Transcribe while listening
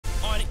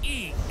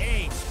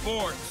EA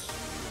Sports.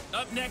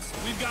 Up next,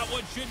 we've got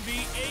what should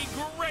be a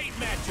great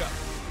matchup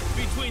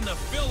between the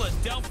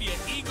Philadelphia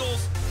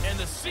Eagles and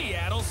the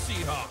Seattle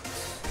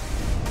Seahawks.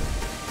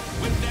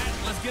 With that,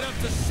 let's get up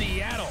to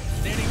Seattle.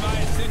 Standing by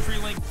at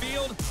CenturyLink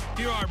Field,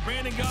 here are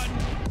Brandon Gaudin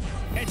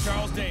and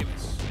Charles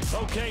Davis.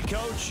 Okay,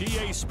 Coach,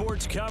 EA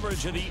Sports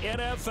coverage of the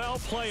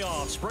NFL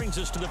playoffs brings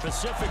us to the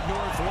Pacific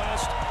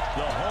Northwest,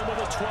 the home of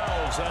the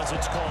 12s, as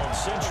it's called,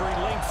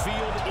 CenturyLink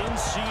Field in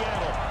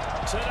Seattle.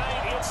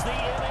 Tonight, it's the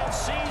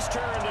NFC's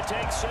turn to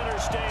take center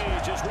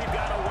stage as we've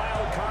got a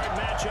wild card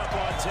matchup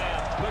on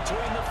tap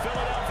between the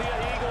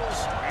Philadelphia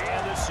Eagles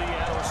and the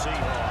Seattle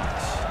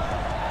Seahawks.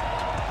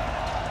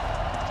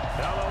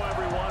 Hello,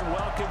 everyone.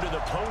 Welcome to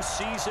the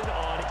postseason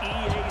on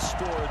EA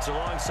Sports.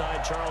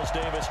 Alongside Charles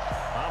Davis,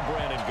 I'm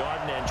Brandon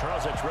Gaudin. And,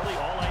 Charles, that's really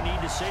all I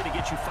need to say to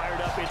get you fired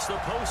up. It's the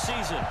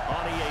postseason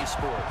on EA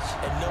Sports.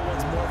 And no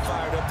one's more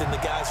fired up than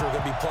the guys who are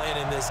going to be playing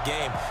in this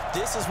game.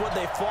 This is what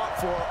they fought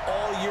for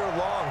all year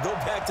long. Go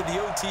back to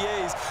the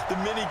OTAs, the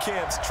mini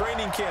camps,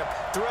 training camp,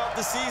 throughout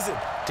the season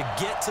to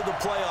get to the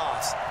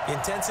playoffs. The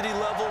intensity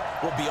level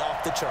will be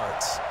off the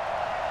charts.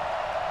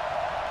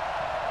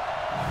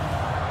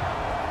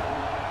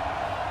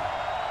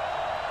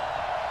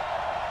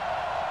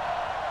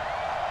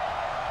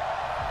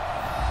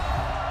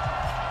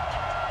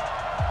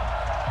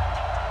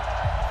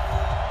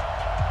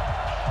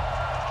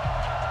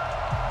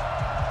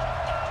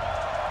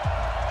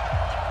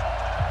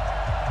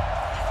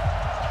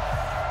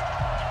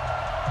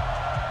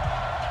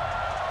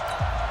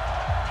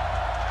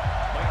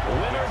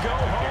 Winner go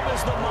home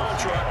is the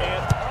mantra, and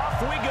off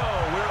we go.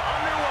 We're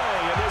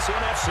underway in this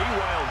NFC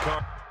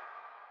wildcard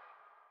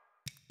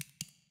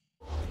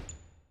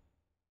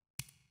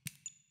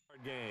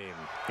game.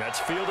 That's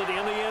fielded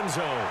in the end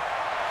zone.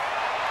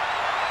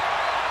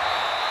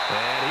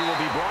 And he will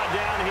be brought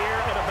down here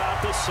at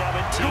about the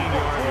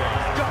 17-yard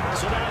line.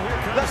 So now here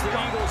comes the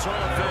Eagles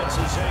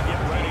offense as they get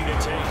ready to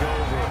take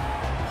over.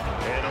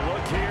 And a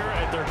look here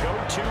at their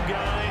go-to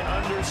guy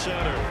under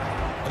center.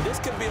 And this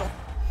could be a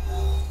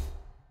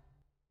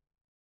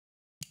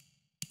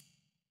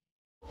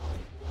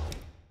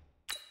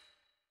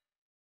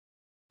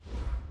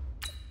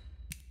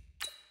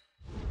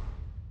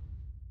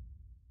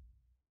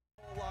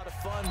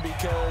fun,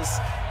 because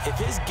if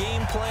his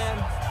game plan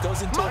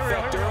goes into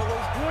effect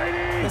early,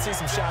 we'll see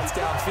some shots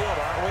downfield,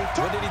 aren't we?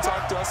 What did he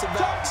talk to us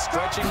about?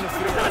 Stretching the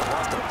field.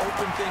 Wants to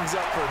open things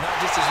up for not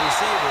just his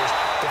receivers,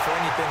 but for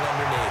anything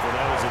underneath. Well,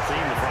 that was the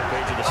theme, the front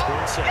page of the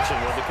sports section.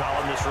 What they call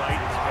this,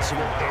 right?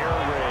 Possible air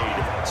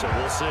raid. So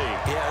we'll see.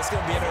 Yeah, it's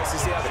going to be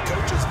interesting to see how the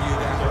coaches view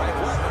that, right?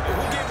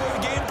 Who gave away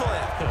the game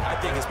plan? I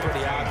think it's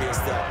pretty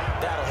obvious that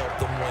that'll help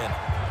them win.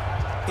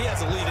 He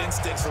has elite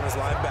instincts from his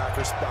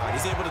linebacker spot.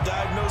 He's able to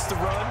diagnose the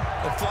run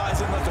and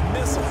flies in like a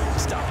missile to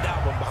stop that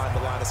one behind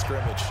the line of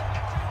scrimmage.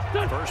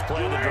 First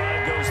play of the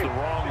drive goes the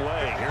wrong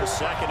way. Here's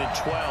 2nd and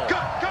 12.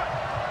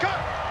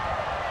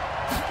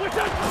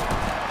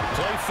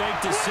 Play fake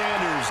to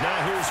Sanders.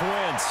 Now here's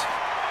Wentz.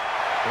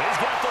 He's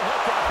got the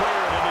hook up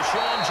here to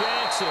Deshaun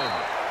Jackson.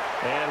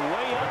 And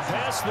way up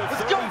past the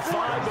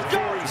 35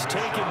 before he's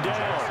taken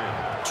down.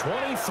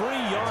 23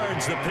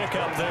 yards the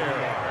pickup there.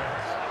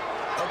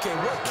 Okay,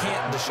 what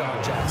can't Deshaun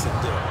Jackson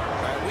do?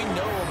 Right? We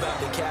know about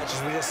the catches.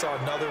 We just saw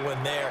another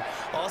one there.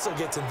 Also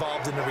gets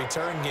involved in the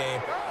return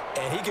game,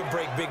 and he can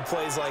break big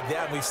plays like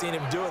that. We've seen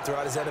him do it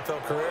throughout his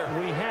NFL career.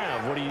 We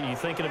have. What are you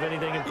thinking of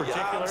anything in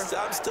particular?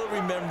 Yeah, I'm still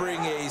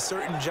remembering a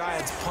certain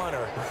Giants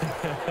punter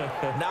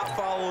not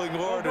following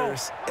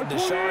orders, and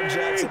Deshaun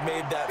Jackson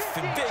made that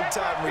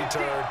big-time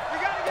return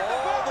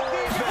all the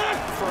way back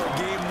for a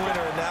game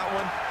winner in that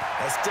one.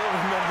 I still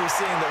remember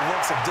seeing the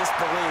looks of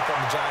disbelief on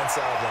the Giants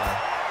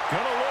sideline.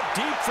 Gonna look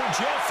deep for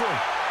Jeffrey.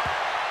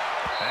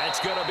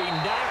 That's gonna be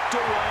knocked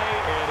away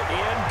and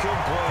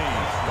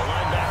incomplete. The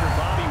linebacker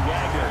Bobby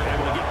Wagner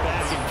able to get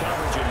back in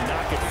coverage and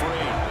knock it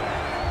free.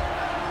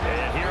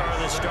 And here are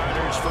the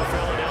starters for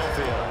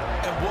Philadelphia.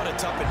 And what a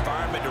tough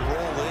environment to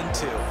roll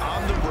into.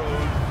 On the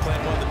road,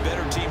 playing one of the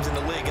better teams in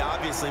the league,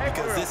 obviously,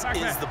 because this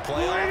is the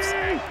playoffs.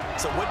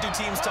 So what do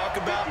teams talk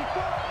about?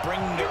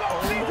 Bringing their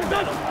own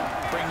momentum,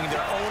 bringing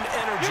their own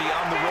energy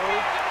on the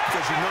road,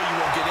 because you know you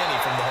won't get any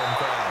from the home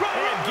crowd.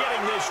 And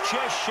getting this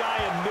just shy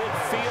of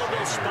midfield,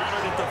 they'll spot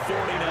it at the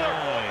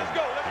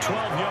 49.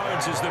 12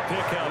 yards is the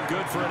pickup.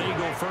 Good for an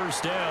Eagle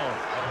first down.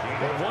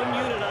 Well, one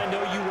unit I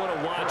know you want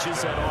to watch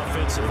is that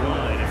offensive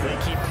line. If they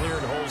keep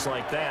clearing holes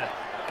like that,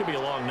 it could be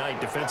a long night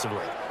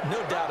defensively.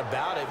 No doubt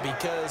about it,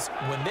 because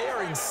when they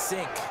are in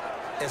sync,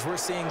 as we're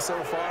seeing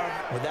so far,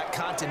 when that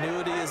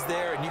continuity is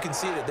there, and you can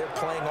see that they're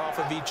playing off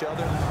of each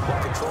other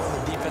while controlling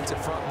the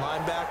defensive front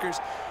linebackers,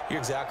 you're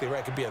exactly right.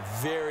 It could be a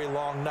very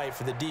long night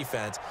for the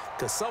defense,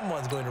 because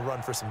someone's going to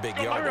run for some big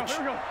yardage. Here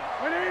we go.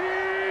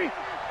 180.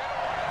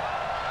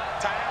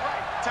 Tight end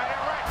right.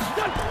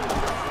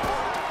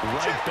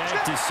 Right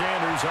back to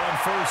Sanders on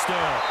first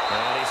down.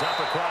 And he's up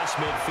across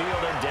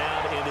midfield and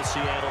down into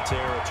Seattle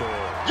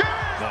territory.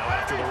 Now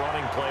after the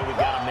running play, we've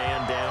got a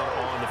man down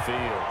on the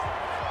field.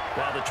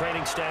 While the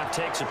training staff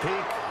takes a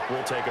peek,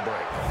 we'll take a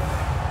break.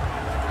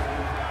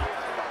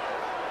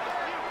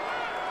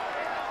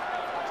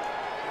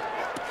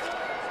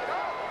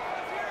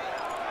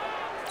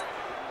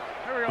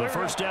 The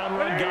first down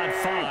run got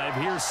 5.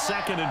 Here's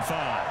 2nd and 5.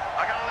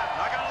 I got 11.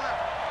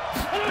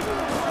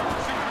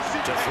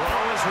 To throw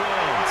is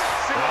Wentz.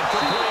 And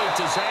complete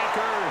to Zach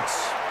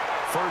Ertz.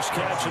 First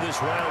catch of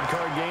this wild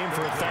card game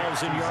for a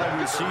 1,000-yard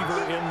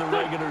receiver in the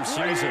regular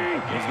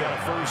season. He's got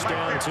a first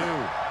down, too.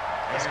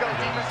 Let's go,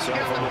 defense. So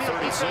from the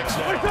 36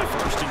 now,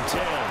 first and 10.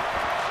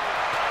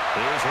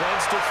 Here's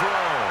Wentz to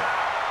throw.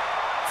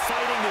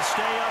 Fighting to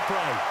stay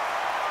upright.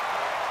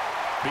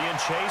 Being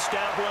chased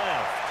out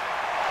left.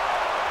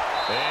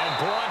 And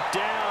brought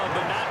down,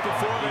 but not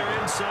before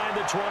they're inside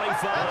the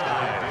 25.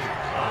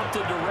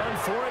 Opted to run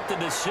for it. The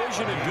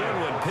decision a good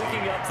one.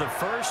 Picking up the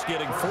first,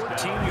 getting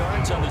 14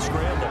 yards on the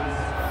scramble.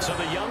 So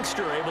the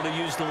youngster able to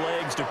use the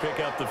legs to pick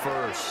up the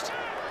first.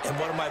 And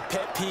one of my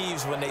pet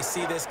peeves when they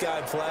see this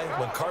guy play,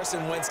 when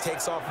Carson Wentz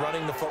takes off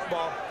running the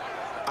football,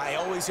 I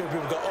always hear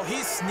people go, oh,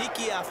 he's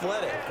sneaky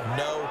athletic.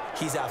 No,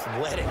 he's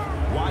athletic.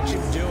 Watch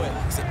him do it.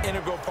 It's an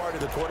integral part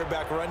of the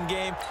quarterback run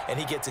game, and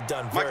he gets it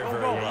done very,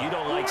 very well. Yeah, you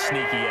don't like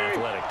sneaky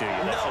athletic, do you?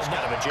 That's just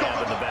kind of a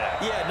jab in the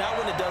back. Yeah,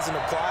 not when it doesn't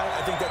apply.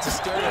 I think that's a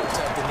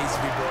stereotype that needs to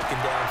be broken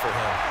down for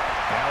him.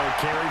 Now a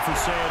carry for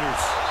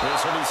Sanders.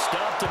 This will be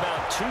stopped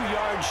about 2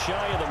 yards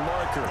shy of the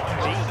marker.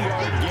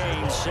 8-yard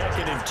gain,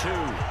 2nd and 2.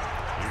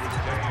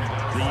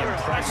 The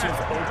impressive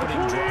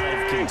opening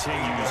drive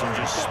continues and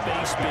just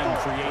space being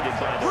created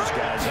by those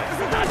guys up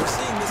front. We're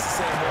seeing this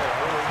the same way.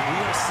 We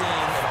are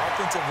seeing an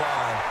offensive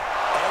line,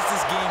 as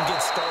this game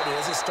gets started,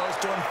 as it starts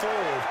to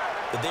unfold,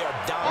 that they are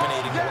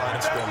dominating the line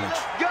of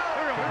scrimmage.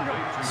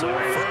 So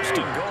first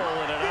and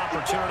goal and an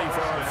opportunity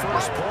for our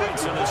first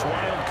points in this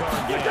wild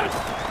card game.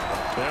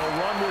 They'll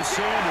run with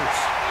Sanders.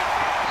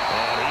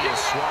 And he is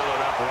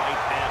swallowed up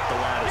right at the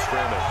line of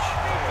scrimmage.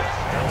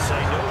 They'll say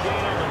no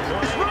gain on the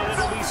play, and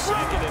it'll be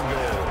 2nd and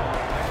goal.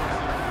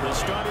 The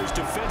starters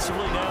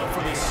defensively now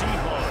for the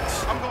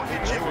Seahawks.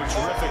 They were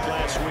terrific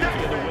last week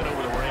in the win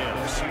over the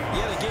Rams.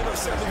 Yeah, they gave up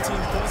 17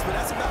 points, but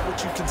that's about what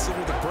you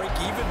consider the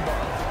break-even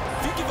mark.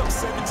 If you give up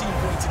 17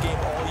 points a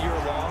game all year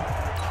long,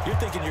 you're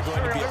thinking you're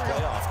going to be a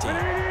playoff team.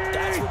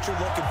 That's what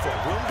you're looking for.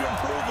 Room to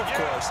improve, of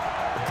course,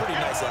 but pretty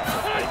nice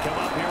effort. They come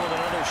up here with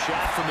another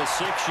shot from the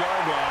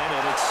 6-yard line,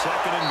 and it's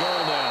 2nd and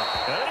goal now.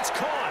 And it's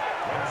caught.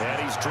 And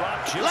he's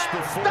dropped just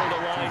before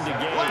the line to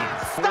gain.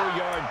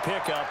 4-yard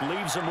pickup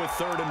leaves him with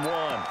 3rd and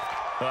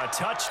 1. A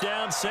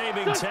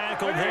touchdown-saving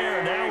tackle there.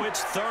 Now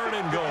it's 3rd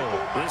and goal.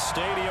 This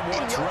stadium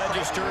once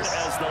registered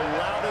as the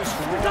loudest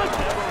roar ever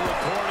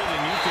recorded,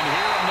 and you can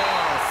hear him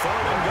now.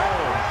 3rd and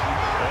goal.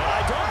 And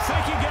I don't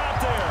think he got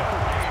there.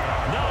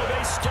 No,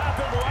 they stop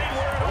him right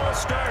where it all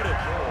started.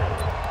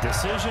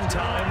 Decision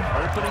time.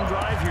 Opening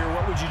drive here.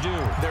 What would you do?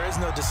 There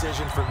is no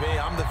decision for me.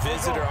 I'm the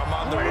visitor. I'm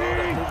on the road.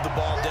 I move the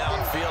ball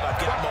downfield.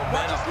 I've got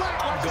momentum.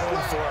 I'm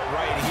going for it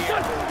right here.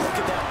 Look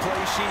at that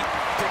play sheet.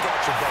 Pick out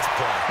your best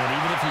play. And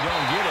even if you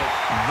don't get it,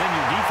 then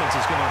your defense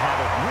is going to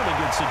have a really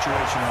good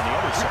situation on the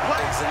other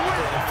side.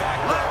 Exactly. In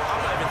fact, bro,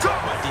 I'm not even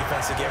telling my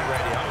defense to get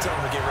ready. I'm telling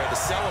them to get ready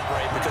to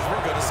celebrate because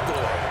we're going to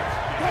score.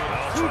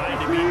 Well,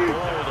 trying to be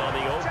bold on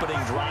the opening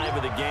drive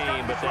of the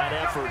game, but that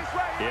effort,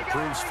 it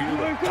proves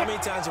futile. How many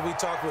times have we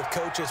talked with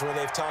coaches where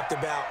they've talked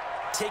about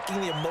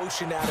taking the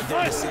emotion out of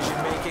their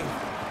decision-making?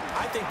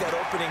 I think that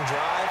opening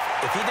drive,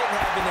 if he didn't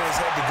have it in his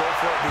head to go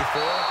for it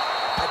before,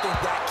 I think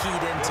that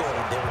keyed into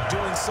it. They were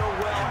doing so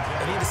well,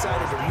 and he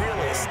decided to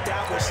really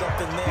establish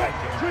something there.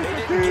 They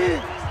didn't get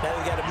it. Now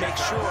they got to make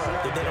sure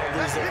that they don't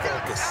lose their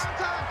focus.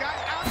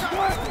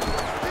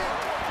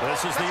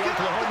 This is the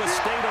Oklahoma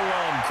State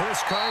alum,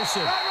 Chris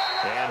Carson.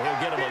 And he'll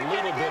get him a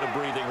little bit of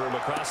breathing room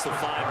across the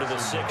 5 to the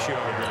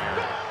 6-yard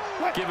line.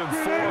 Give him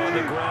 4 on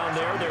the ground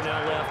there. They're now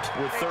left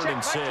with 3rd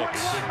and 6.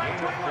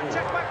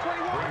 Check back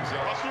 21.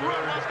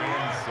 On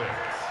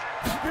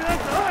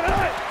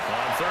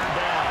 3rd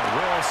down,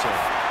 Wilson.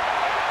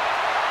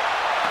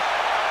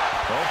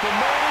 Open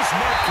man is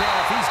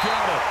Metcalf. He's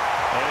got it.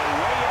 And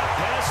way up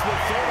past the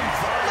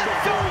 35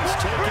 before he's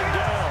taken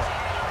down.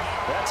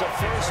 That's a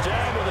first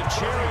down with a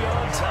cherry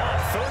on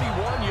top,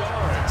 31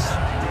 yards.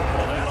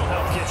 Well, that'll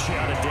help get you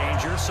out of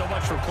danger. So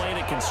much for playing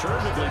it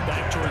conservatively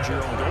back towards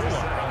your own goal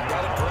line.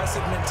 That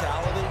aggressive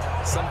mentality,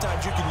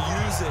 sometimes you can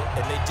use it,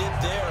 and they did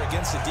there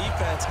against a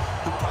defense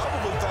who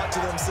probably thought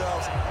to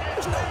themselves,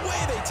 there's no way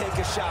they take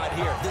a shot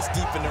here this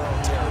deep in their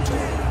own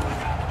territory.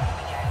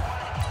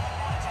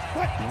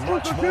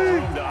 Much more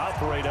room to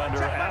operate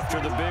under after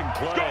the big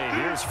play.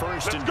 Here's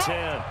 1st and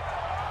 10.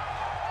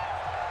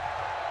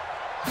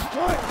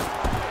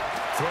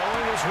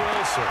 Throwing is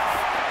Wilson.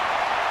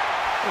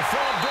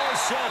 From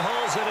Dorsett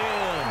hauls it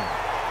in.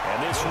 And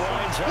this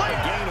winds up a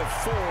gain of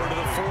 4 to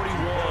the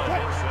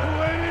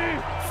 41.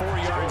 4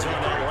 yards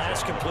on that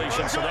last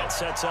completion, so that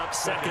sets up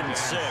 2nd and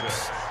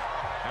 6.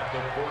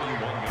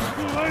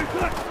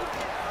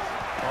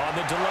 On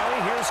the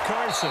delay, here's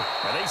Carson.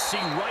 And they see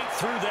right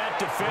through that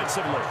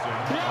defensively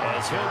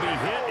as he'll be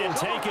hit and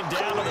taken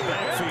down in the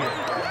backfield.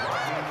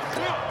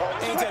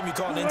 Anytime you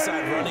call an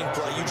inside running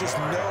play, you just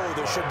know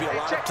there should be a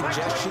lot of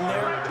congestion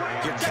there.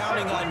 You're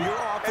counting on your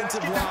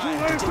offensive line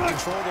to take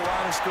control of the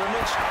line of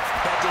scrimmage.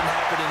 That didn't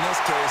happen in this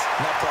case,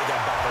 and that play got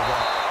bottled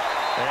up.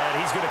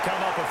 And he's going to come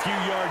up a few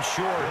yards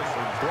short.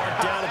 Brought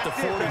down at the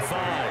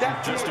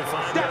 45. Just a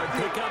 5-yard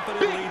pickup, and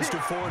it leads to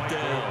 4th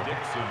down.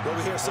 Well,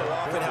 we hear so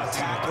often how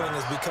tackling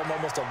has become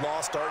almost a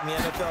lost art in the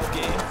NFL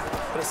game.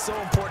 But it's so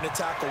important to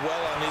tackle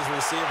well on these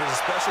receivers,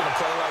 especially in a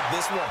play like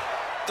this one.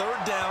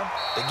 3rd down,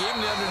 they gave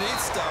him the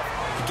underneath stuff.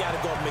 You got to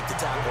go and make the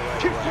tackle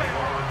right away.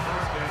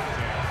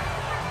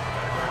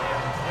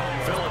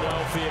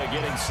 Philadelphia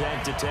getting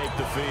set to take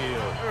the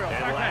field.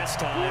 And last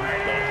time,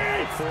 they had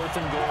it 4th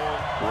and goal,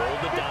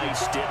 rolled the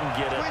dice, didn't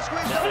get it.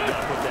 Now they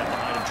got to put that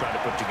behind and try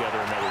to put together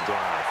another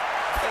drive.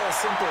 A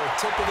simple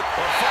tip of the...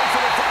 Fight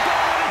for the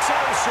football, and it's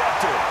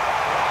intercepted.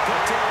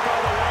 Picked up by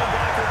the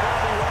linebacker,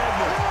 Bobby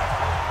Wagner.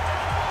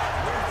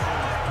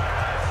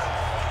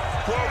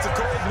 Well, it's a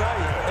cold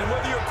night, and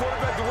whether you're a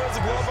quarterback that wears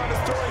a glove on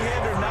his throwing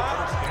hand or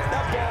not,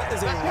 that ball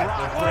is a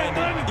rock,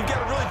 Brandon. You've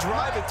got to really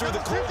drive it through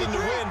the cold and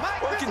the wind,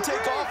 or it can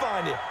take off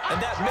on you. And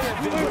that may have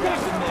been what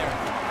happened there.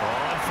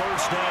 On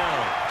 1st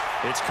down,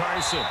 it's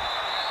Carson.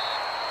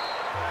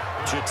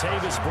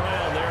 Jatavis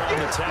Brown there on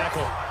the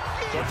tackle.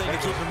 One thing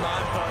to keep in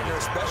mind, partner,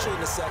 especially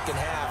in the second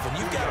half, when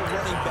you've got a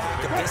running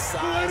back of this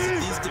size, at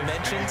these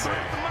dimensions,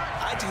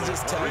 I can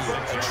just tell you,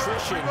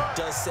 attrition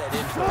does set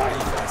in for a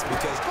defense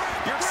because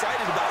you're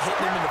excited about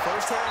hitting him in the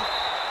first half.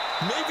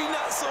 Maybe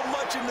not so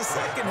much in the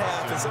second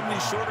half, and some of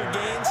these shorter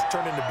gains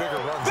turn into bigger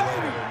runs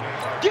later.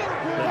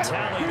 The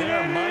tally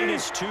there,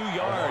 -2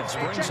 yards,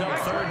 brings up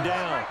 3rd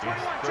down.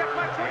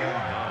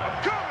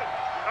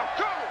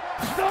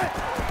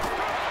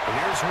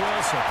 Here's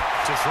Wilson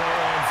to throw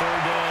on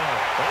 3rd down.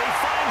 And he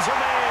finds a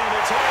man.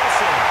 It's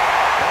Wilson.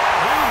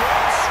 And he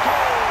will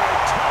score.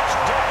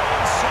 Touchdown,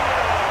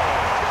 Seattle.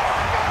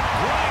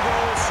 Greg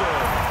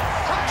Olsen,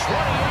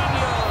 28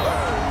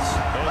 yards.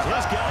 As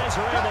his guys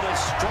are able to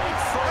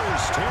strike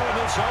first here in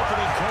this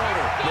opening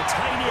quarter. The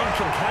tight end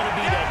can kind of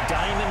be that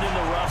diamond in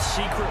the rough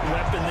secret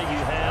weapon that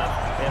you have.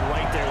 And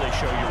right there they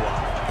show you why.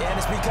 And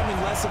it's becoming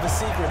less of a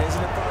secret,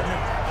 isn't it, partner?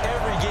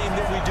 Every game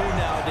that we do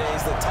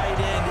nowadays, the tight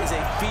end is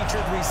a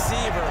featured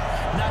receiver,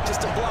 not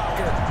just a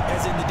blocker,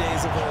 as in the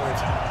days of old.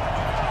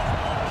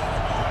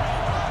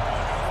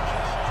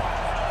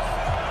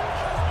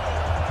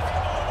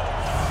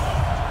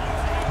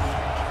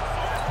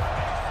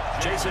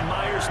 Jason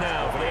Myers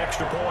now for the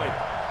extra point.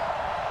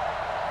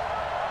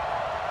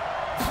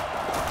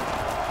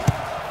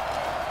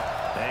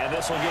 And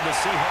this will give the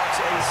Seahawks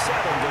a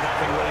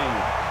 7-0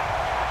 lead.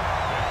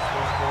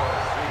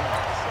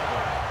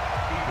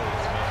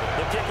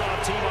 The kickoff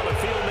team on the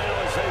field now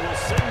as they will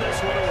send this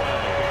one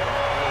away.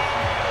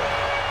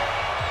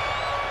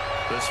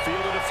 This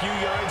fielded a few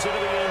yards into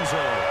the end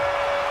zone.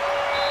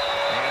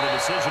 And the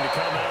decision to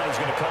come out is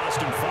going to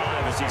cost him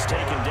 5 as he's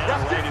taken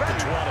down right at the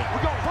 20.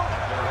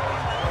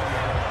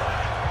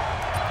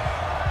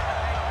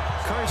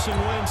 Carson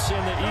Wentz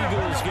and the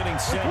Eagles getting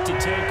set to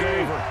take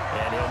over.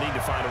 And he'll need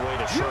to find a way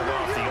to shut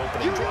off the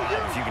opening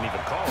drive, if you can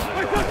even call it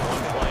a drive.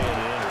 One play and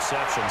an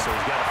interception, so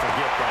he's got to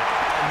forget that.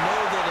 I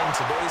know that in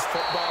today's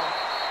football,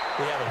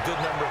 we have a good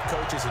number of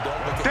coaches who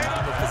don't look at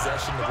time of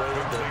possession the way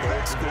that the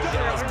old school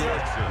guys did.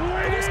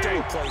 But there's still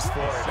a place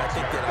for it. I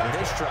think that on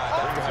this drive,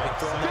 after having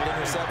thrown that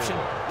interception,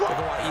 they're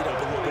going to want to eat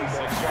up a little bit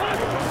more clock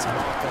and run some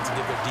offense and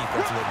give their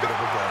defense a little bit of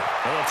a break.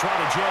 And they'll try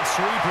to jet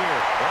sweep here.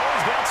 Oh,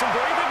 he's got some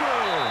breathing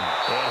room.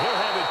 And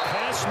he'll have it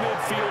past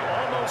midfield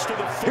almost to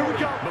the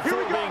 40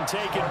 before being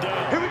taken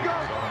down. Here we go.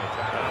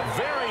 A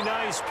very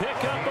nice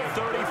pickup of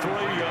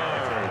 33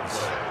 yards.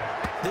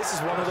 This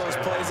is one of those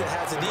plays that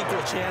has an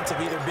equal chance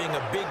of either being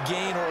a big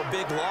gain or a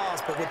big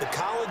loss, but with the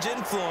college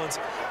influence,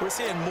 we're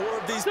seeing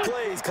more of these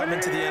plays come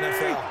into the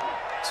NFL.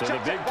 So the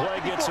big play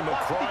gets him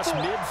across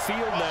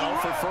midfield now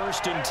for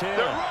 1st and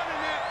 10.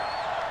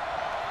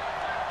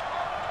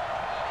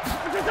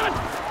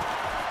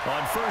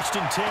 On 1st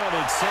and 10,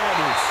 it's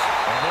Sanders.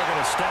 And they're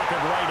going to stop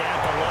it right at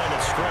the line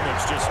of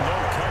scrimmage. Just no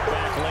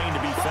cutback lane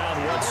to be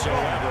found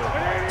whatsoever.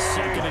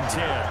 2nd and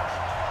 10.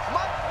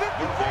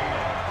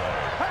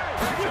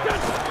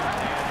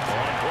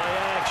 On play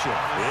action,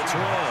 it's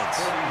Wentz.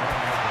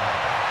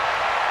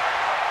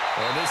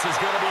 And this is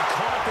going to be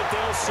caught, but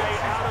they'll say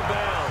out of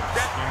bounds.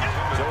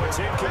 So it's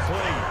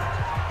incomplete.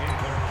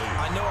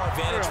 I know our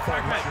vantage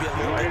point might be a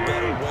little bit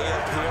better way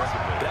up here,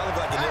 but that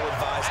looked like an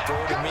ill-advised throw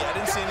to me. I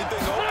didn't see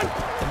anything open,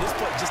 and this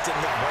play just didn't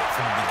look right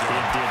from the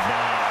beginning. It did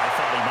not. I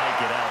thought he might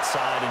get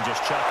outside and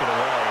just chuck it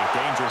away.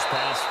 Dangerous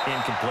pass,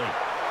 incomplete.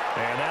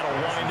 And that'll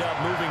wind up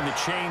moving the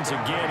chains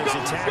again as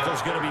the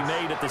tackle's going to be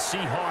made at the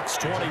Seahawks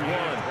 21.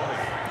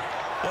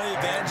 One of the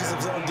advantages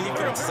of zone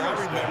defense, as I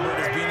remember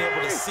it, is being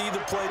able to see the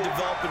play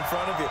develop in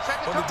front of you.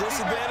 One of the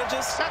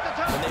disadvantages,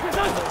 when they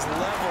find those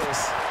levels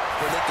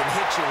where they can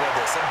hit you with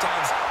it,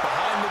 sometimes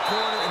behind the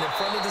corner and in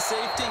front of the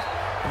safety,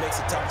 it makes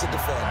it tough to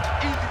defend.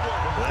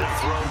 That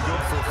throw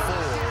good for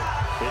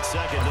 4. It's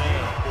 2nd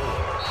down.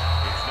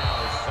 It's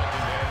now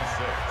 2nd and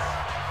 6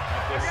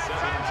 at the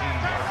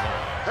 17-yard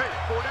line.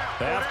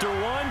 After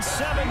 1,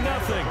 7-0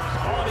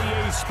 on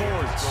EA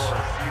Sports.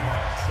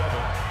 Seahawks 7,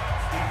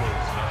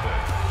 Eagles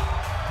 0.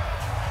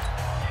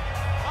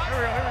 Here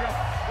we go.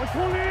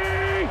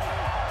 120.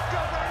 Go,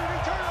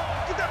 Brandon. Turn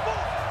up. Get that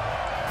ball.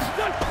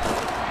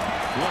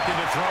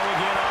 Looking to throw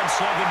again on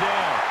second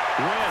down.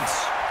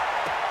 Wentz.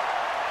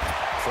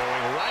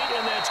 Throwing right,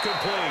 and that's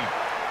complete.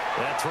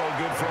 That throw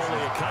good for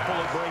only a couple.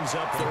 It brings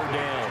up third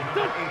down.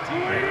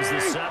 Here's the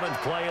 7th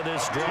play of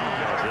this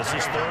drive. This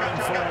is 3rd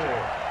and 4.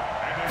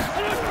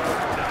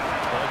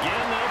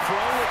 Again, that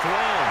throw with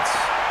Wentz.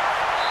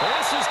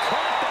 This is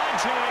caught by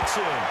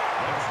Jackson.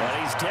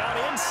 And he's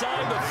down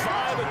inside the 5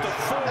 at the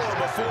 4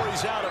 before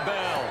he's out of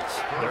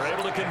bounds. They're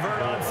able to convert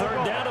on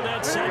third down, and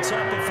that sets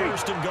up a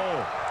 1st and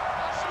goal.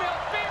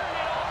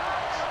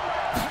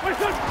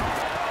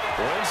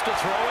 Wentz to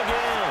throw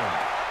again.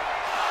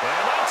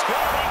 And that's going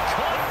to be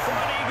caught for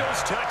an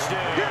Eagles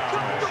touchdown.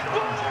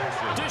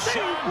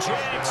 Deshaun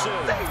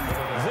Jackson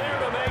there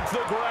to make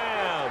the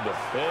grab,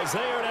 as they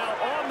are now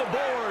on the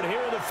board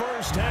here in the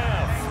first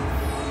half.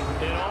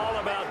 And all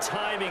about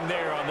timing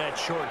there on that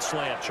short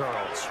slant,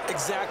 Charles.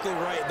 Exactly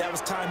right. That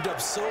was timed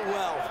up so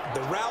well.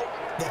 The route,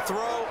 the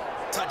throw,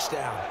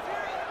 touchdown.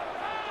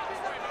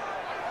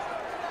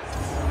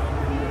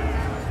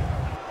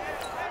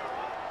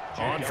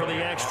 On for the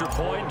extra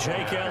point,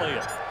 Jake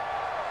Elliott.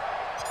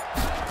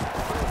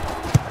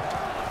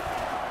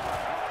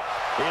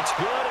 It's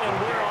good,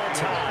 and we're all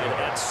tied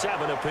at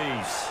 7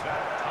 apiece.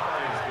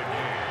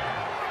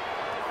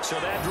 So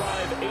that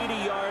drive, 80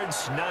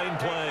 yards, 9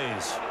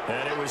 plays.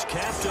 And it was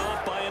capped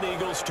off by an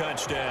Eagles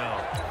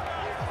touchdown.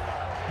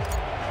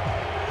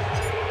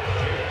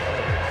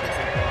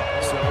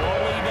 So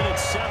all even at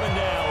 7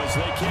 now as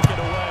they kick it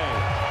away.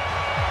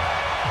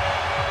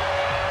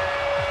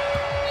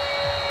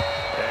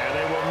 And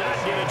they will not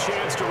get a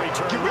chance to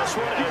return this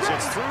one as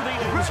it's through the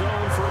end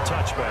zone for a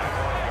touchback.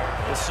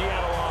 The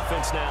Seattle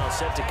offense now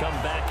set to come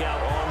back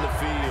out on the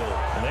field.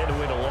 And they had to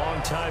wait a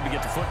long time to get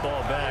the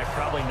football back.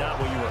 Probably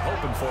not what you were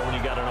hoping for when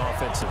you got an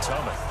offense that's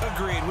humming.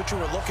 Agreed. What you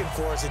were looking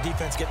for is the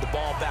defense get the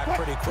ball back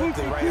pretty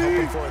quickly, right?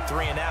 Hoping for a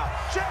 3 and out.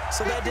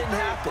 So that didn't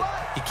happen.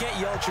 You can't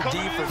yell at your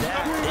D for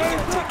that. They got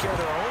to take care of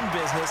their own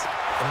business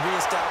and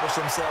reestablish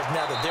themselves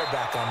now that they're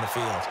back on the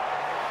field.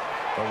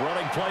 A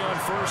running play on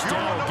first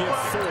down will give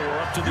 4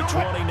 up to the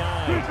 29.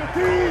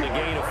 Calling a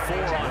gain of 4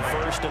 on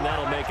first, and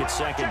that'll make it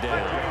second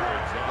down.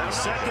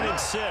 2nd and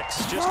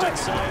 6, just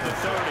inside the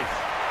 30.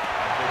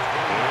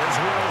 Here's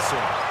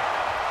Wilson.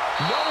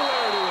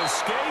 Nowhere to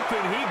escape,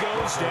 and he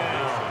goes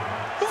down.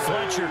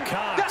 Fletcher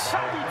Cox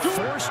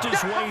forced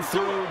his way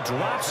through,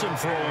 drops him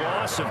for a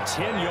loss of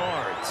 10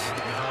 yards.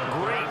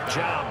 Great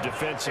job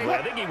defensively.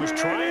 I think he was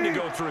trying to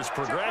go through his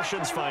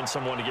progressions, find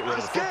someone to get rid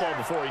of the football.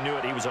 Before he knew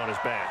it, he was on his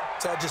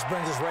back. So that just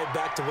brings us right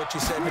back to what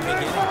you said in the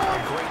beginning.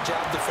 A great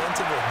job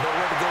defensively.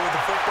 Nowhere to go with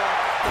the football.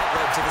 That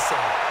led to the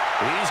sack.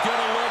 He's going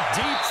to look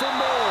deep for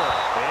more,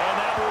 and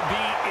that will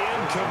be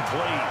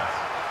incomplete.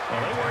 Well,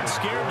 they weren't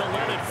scared to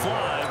let it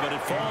fly, but it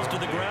falls to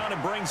the ground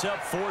and brings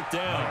up 4th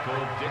down.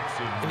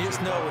 And you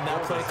just know when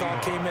that play call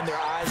came in, their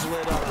eyes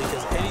lit up,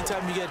 because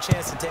anytime you get a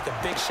chance to take a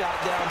big shot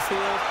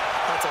downfield,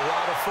 that's a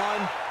lot of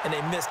fun, and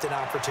they missed an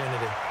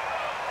opportunity.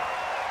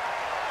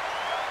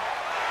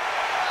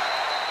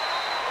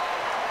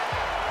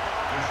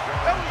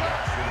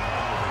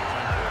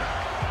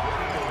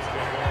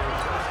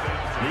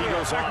 The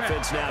Eagles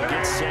offense now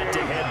gets set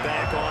to head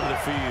back on the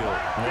field.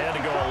 They had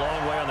to go a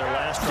long way on their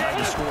last drive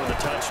to score the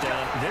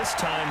touchdown. This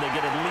time they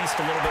get at least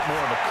a little bit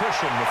more of a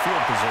cushion with field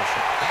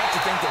position. I have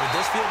to think that with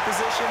this field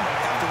position,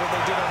 after what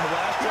they did on the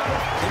last drive,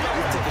 they might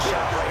want to take a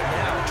shot right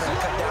now and try to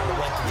cut down the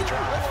length of the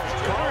drive.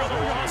 Carr,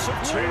 the loss of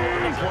 2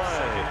 on the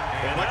play.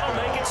 And that'll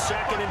make it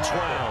 2nd and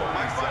 12.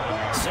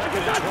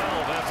 2nd and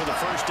 12 after the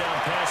first down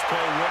pass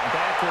play went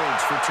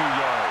backwards for 2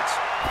 yards.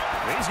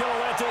 He's going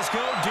to let this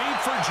go deep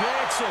for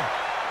Jackson.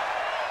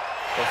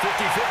 A 50-50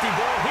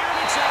 ball here,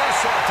 and it's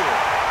intercepted.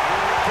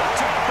 Picked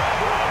up by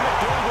Brian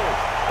McDougal.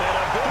 And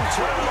a big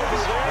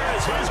turnover there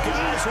as his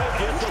guys will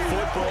get the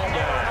football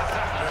back.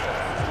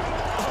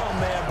 Oh,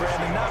 man,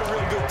 Brandon, not a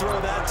real good throw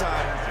that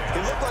time.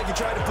 It looked like he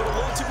tried to put a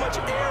little too much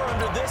air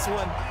under this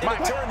one, and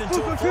it turned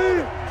into a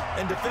floater.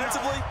 And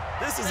defensively,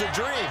 this is a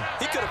dream.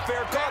 He could have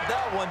fair caught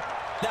that one.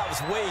 That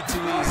was way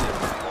too easy.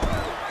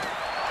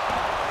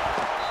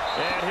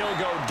 And he'll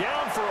go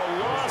down for a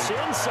loss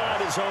inside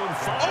his own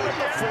 5 at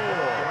the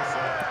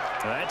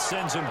 4. That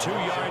sends him 2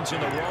 yards in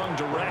the wrong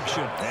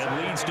direction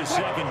and leads to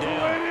second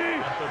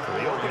down.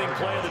 The opening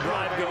play of the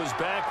drive goes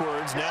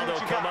backwards. Now they'll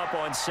come up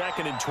on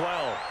 2nd and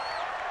 12.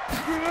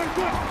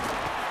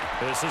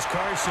 This is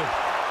Carson.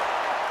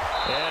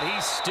 And he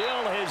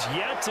still has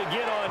yet to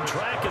get on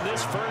track in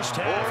this first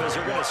half as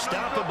they're going to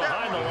stop him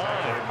behind the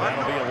line.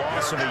 That'll be a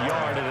loss of a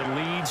yard, and it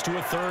leads to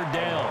a 3rd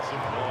down.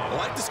 I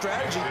like the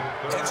strategy.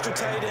 Extra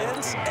tight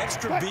ends,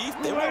 extra beef.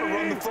 They want to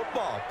run the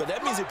football, but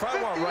that means they probably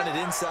want to run it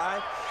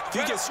inside. If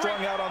you get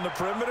strung out on the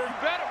perimeter,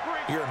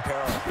 you're in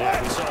peril. Yeah,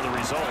 we saw the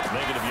result,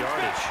 negative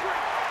yardage.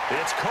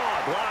 It's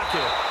caught,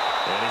 Lockett.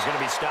 And he's going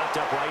to be stopped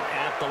up right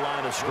at the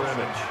line of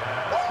scrimmage.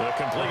 The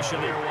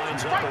completion there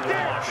winds up a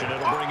wash, and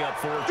it'll bring up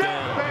 4th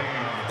down.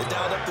 They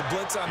dialed up the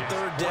blitz on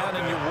 3rd down,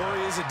 and your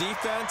worry as a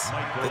defense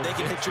that they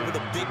can hit you with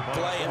a big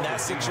play in that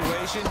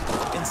situation.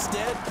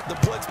 Instead, the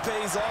blitz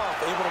pays off,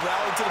 able to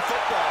rally to the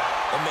football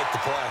and make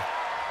the play.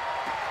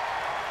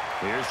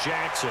 Here's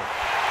Jackson. 51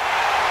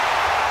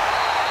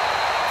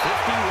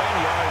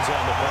 yards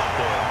on the punt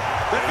there.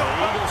 And the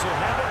Eagles will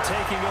have it,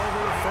 taking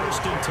over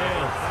 1st and 10.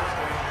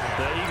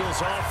 The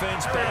Eagles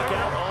offense back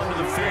out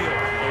onto the field.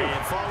 And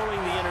following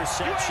the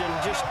interception,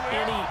 just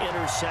any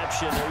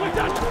interception, are you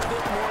a little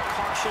bit more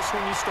cautious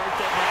when you start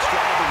that next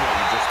drive, or no,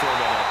 you just throw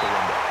that out the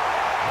window?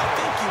 I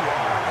think you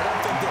are. I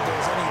don't think that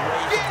there's any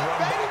way you can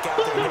run back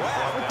out there and go,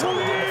 ah,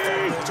 totally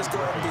different. Just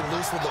go ahead and be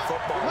loose with the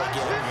football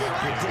again.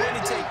 You're going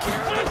to take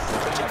care of it,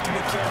 but you have to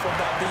be careful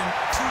about being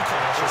too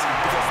cautious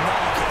because now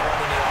you can't run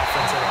any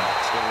offense at all.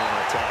 Still want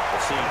to attack.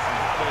 We'll see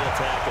how they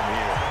attack him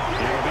here.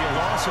 It will be a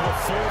loss of a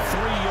full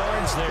 3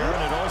 yards there,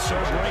 and it also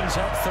brings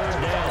up 3rd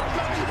down.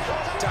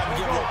 Time to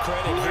give a little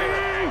credit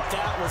here.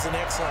 That was an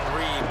excellent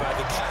read by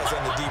the guys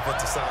on the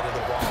defensive side of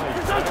the ball.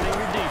 You're crediting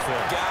your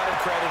defense. Got to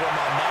credit them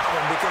on that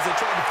one because they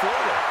tried to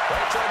fool him.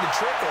 They tried to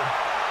trick him.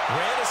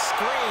 Ran a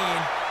screen,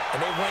 and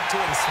they went to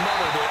it and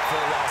smothered it for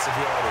a loss of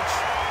yardage.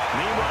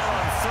 Meanwhile,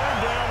 on 3rd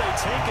down, they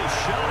take a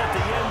shot at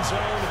the end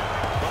zone,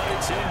 but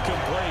it's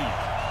incomplete.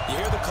 You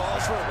hear the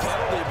calls for a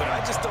penalty, but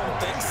I just don't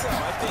think so.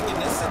 I think in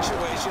this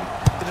situation,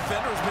 the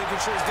defender is making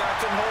sure his guy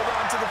couldn't hold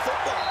on to the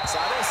football. So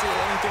I don't see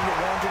anything that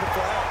warranted a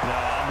flag. No,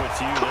 I'm with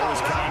you. There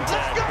was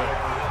contact, but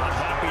I'm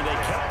happy they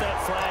kept that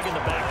flag in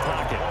the back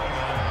pocket.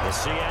 The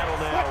Seattle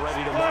now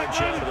ready to march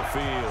out of the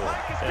field.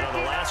 And on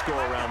the last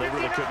go-around, they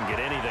really couldn't get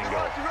anything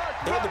going.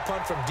 They had to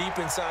punt from deep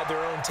inside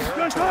their own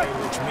territory,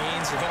 which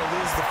means you're going to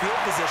lose the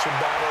field position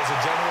battle as a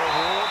general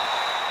rule.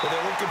 What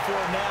they're looking for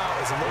now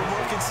is a little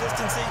more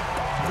consistency,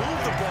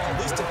 move the ball at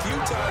least a few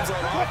times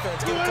on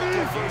offense, get a couple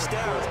of 1st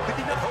downs,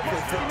 and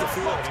hopefully flip the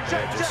field.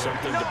 Yeah, just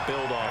something to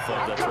build off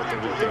of. That's what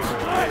they're looking for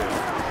here.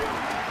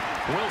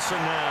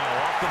 Wilson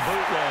now off the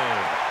bootleg.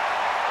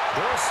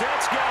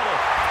 Dorsett's got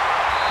it.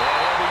 And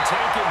he'll be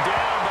taken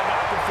down, but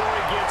not before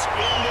he gets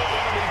into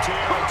enemy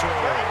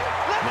territory.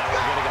 Now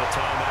we're going to get a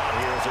timeout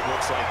here as it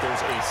looks like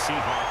there's a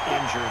Seahawk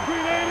injured on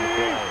the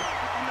play.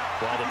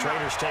 While the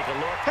trainers take a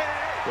look,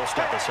 we'll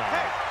step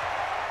aside.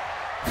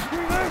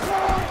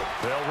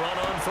 They'll run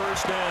on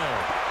 1st down.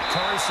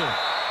 Carson.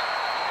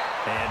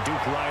 And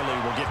Duke Riley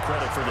will get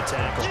credit for the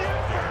tackle.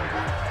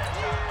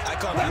 I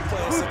call that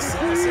play a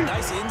success. A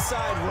nice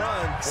inside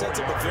run sets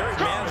up a very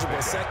manageable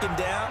 2nd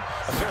down.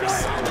 A very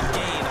solid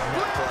gain on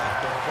that play.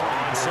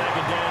 On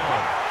 2nd down,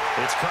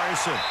 it's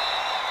Carson.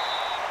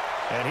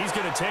 And he's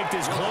going to take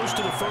this close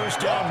to the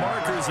 1st down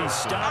marker as he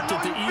stopped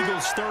at the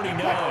Eagles' 39.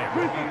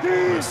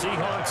 The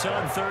Seahawks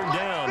on 3rd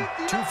down,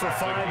 2 for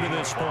 5 to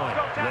this point.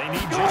 They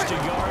need just a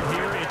yard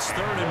here. It's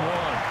 3rd and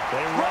 1.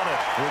 They run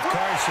it with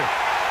Carson.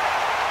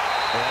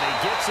 And he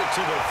gets it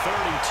to the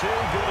 32.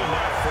 Good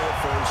enough for a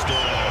 1st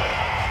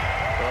down.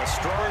 A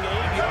strong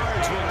 8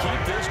 yards will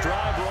keep this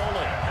drive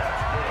rolling.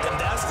 And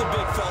that's the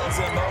big fella's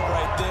MO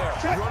right there.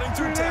 Running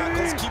through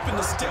tackles, keeping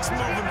the sticks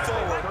moving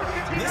forward.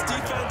 In this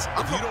defense,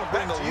 if you don't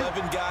bring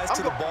 11 guys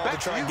to the ball to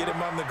try and get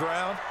him on the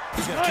ground,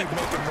 he's going to keep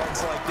making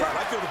runs like that.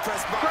 I feel the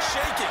press box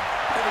shaking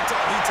every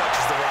time he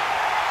touches the rock.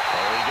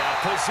 Oh, he got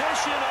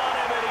position on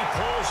him, and he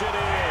pulls it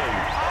in.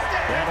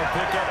 That'll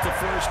pick up the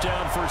 1st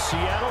down for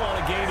Seattle on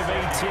a gain of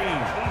 18.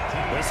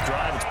 This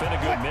drive, it's been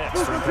a good mix.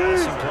 3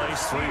 passing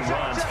plays, 3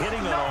 runs,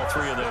 hitting on all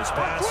 3 of those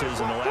passes,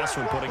 and the last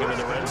one putting him in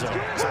the red zone.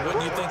 So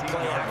wouldn't you think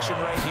play action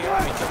right here?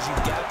 Because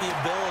you've got the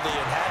ability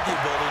and have the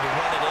ability to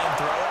run it in,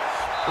 throw it.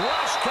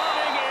 Rush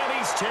coming, and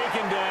he's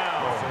taken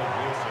down.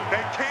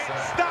 They can't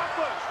stop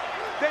us.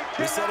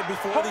 We said it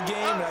before the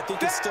game, and I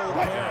think it's still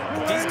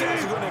apparent. If these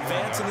guys are going to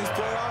advance in these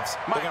playoffs,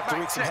 they're going to have to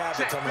wreak some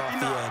havoc coming off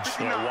the edge.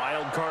 Yeah,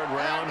 wild card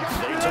round,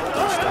 they told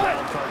us the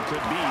wild card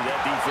could be that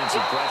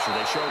defensive pressure.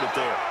 They showed it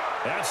there.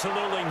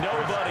 Absolutely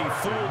nobody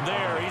fooled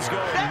there. He's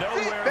going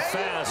nowhere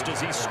fast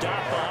as he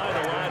stopped behind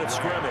the line of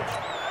scrimmage.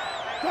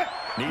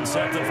 Needs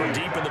something from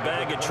deep in the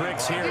bag of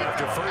tricks here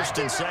after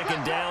 1st and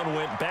 2nd down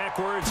went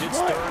backwards. It's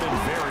 3rd and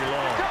very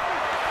long.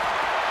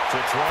 To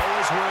throw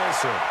is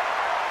Wilson.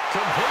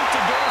 Complete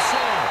to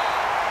Dorset.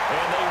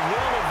 And they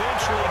will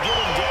eventually get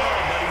him down,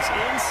 but he's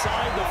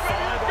inside the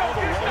 5 all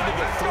the way to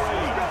the 3.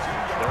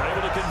 They're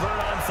able to convert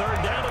on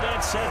 3rd down, and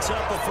that sets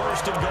up a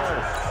 1st and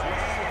goal.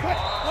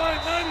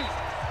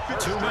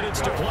 2 minutes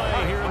to play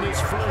here in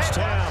this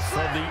 1st half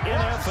of the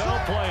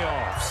NFL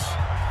playoffs.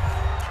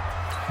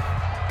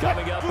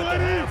 Coming up at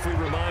the half, we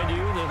remind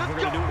you that we're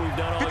going to do what we've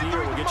done all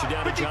year. We'll get you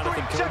down to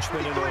Jonathan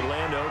Coachman in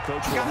Orlando.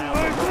 Coach will have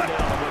a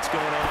rundown on what's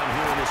going on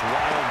here in this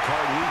wild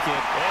card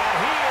weekend. And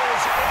he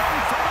is in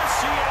for the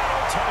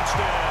Seattle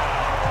touchdown.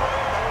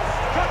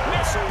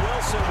 Russell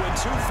Wilson with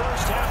 2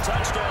 first-half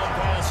touchdown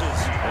passes.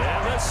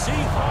 And the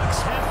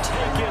Seahawks have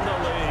taken the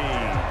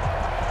lead.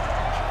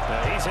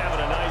 Now he's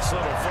having a nice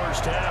little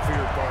 1st half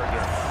here,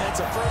 partner. And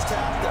it's a 1st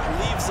half that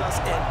leaves us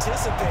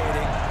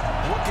anticipating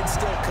what can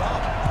still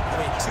come. I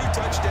mean, 2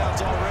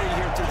 touchdowns already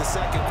here through the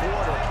 2nd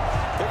quarter.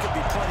 There could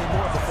be plenty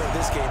more before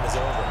this game is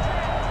over.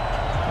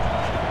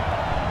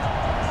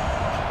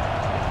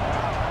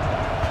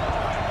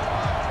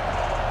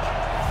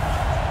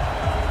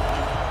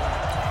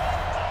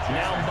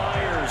 Now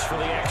Myers for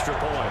the extra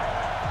point.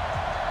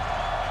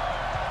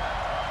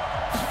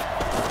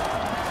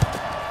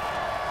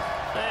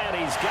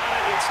 He's got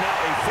it. It's now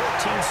a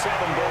 14-7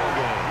 ball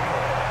game.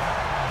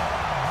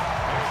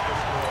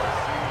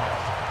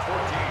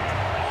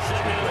 Set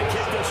down to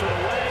kick this one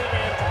away,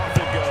 and off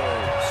it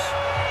goes.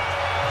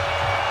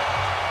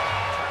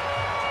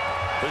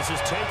 This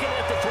is taken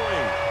at the 3.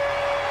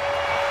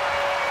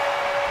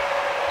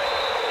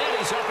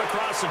 And he's up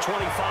across the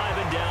 25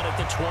 and down at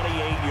the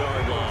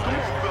 28-yard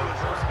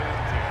line.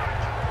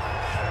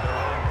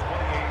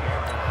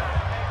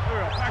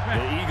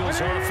 The Eagles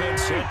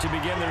offense set to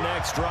begin their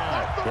next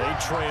drive. They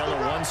trail a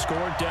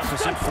one-score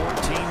deficit,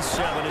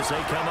 14-7, as they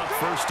come up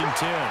 1st and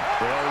 10.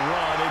 They'll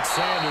run. It's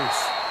Sanders.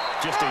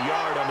 Just a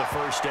yard on the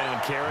first down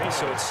carry,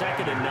 so it's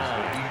 2nd and 9.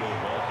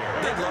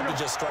 They'd love to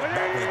just strike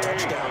back with a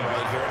touchdown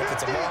right here. And if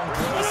it's a long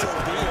play, so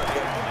be it.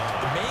 But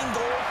the main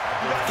goal,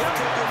 get a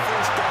couple of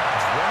first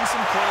downs. Run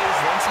some plays,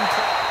 run some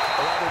clock.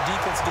 Allow their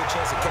defense to get a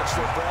chance to catch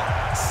their breath,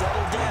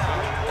 settle down,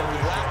 and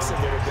relax a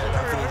little bit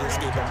after they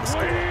just gave up the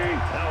score.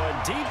 Now a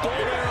deep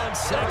ball there on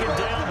 2nd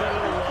down, but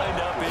it'll wind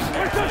up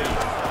incomplete.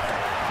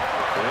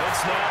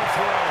 It's now to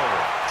throw.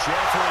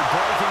 Jeffrey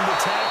breaking the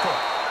tackle.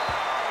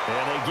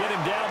 And they get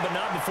him down, but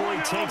not before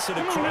he takes it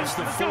across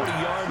the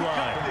 40-yard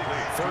line.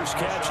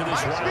 First catch of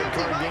this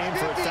wild-card game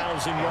for a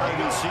 1,000-yard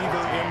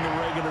receiver in the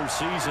regular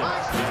season.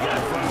 He's got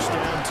first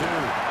down,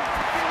 too.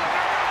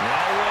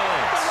 Now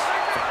Wentz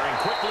firing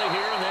quickly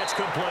here, and that's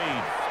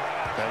complete.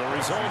 And the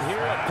result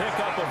here, a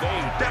pickup of 8.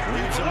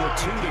 Leaves him with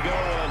 2 to go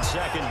on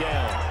 2nd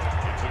down.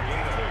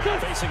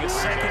 Facing a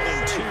 2nd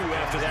and 2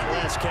 after that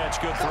last catch,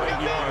 good for 8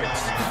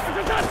 yards.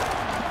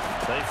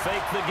 They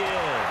fake the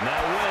give.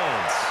 Now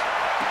Wentz.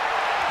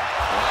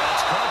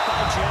 That's caught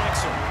by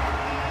Jackson.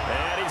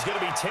 And he's going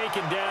to be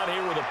taken down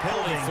here with a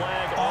penalty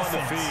flag on the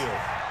field.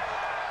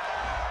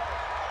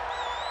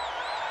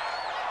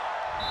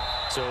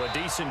 So a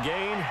decent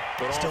gain,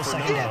 but all for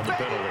naught on the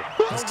penalty.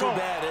 It's too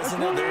bad, isn't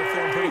it? They were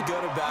feeling pretty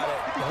good about it.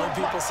 The only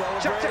people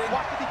celebrating,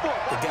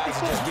 the guys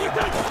who just gave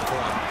up that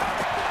play.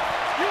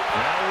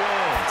 Now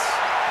Wentz.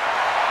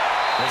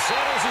 And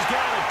Sanders has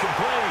got it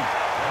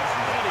complete.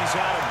 And he's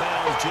out of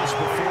bounds just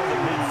before the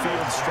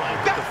midfield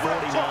strike at the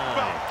 49.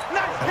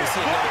 We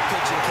see another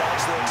pitch and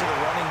catch there to the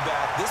running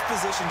back. This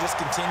position just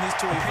continues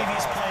to evolve.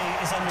 Previous play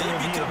is under They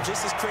review. become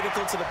just as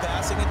critical to the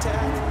passing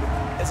attack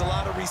as a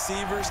lot of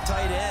receivers,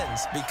 tight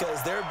ends,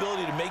 because their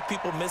ability to make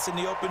people miss in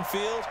the open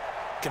field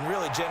can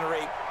really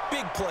generate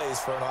big plays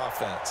for an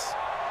offense.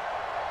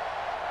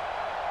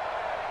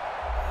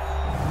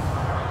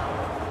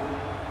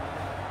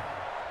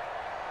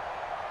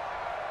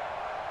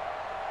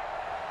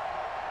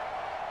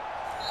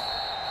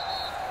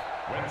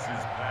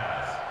 Wentz's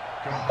pass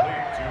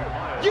complete to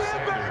Miles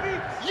Sanders. Baby!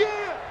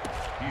 Yeah!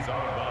 He's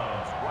out of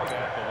bounds right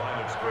at the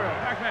line of scrimmage.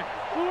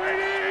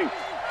 Waiting!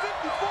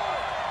 54!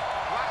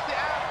 Watch the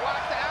out!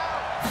 Watch the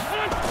out!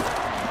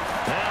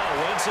 Now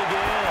Wentz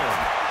again.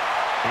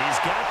 He's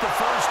got the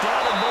first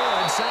down and more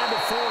inside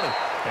the 40.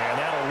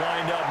 And that'll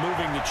wind up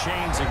moving the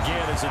chains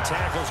again as the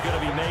tackle's going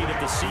to be made at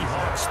the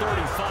Seahawks 35.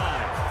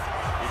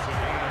 It's a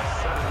gain of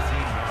 17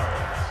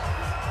 yards.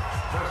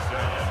 First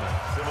down,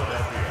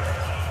 Philadelphia.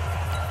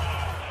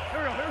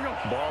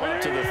 Ball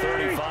up to the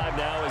 35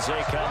 now as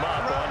they come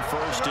up on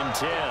 1st and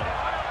 10.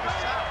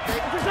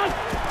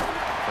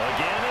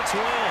 Again, it's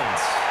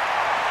Wentz.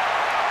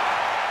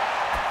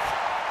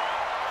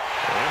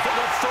 And for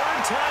the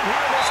 3rd time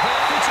here in this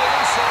half, it's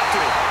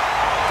intercepted.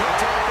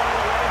 Picked up by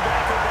the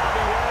linebacker,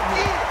 Bobby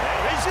Wagner.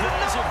 And his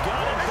guys have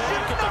got it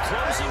back at the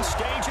closing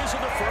stages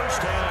of the first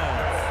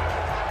half.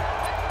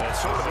 That's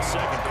sort of a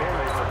second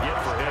quarter to forget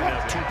for him to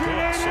have 2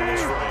 picks in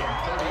this frame.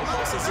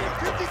 Almost as if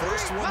the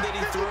first one that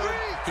he threw,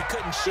 he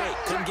couldn't shake,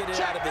 couldn't get it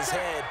out of his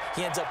head.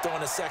 He ends up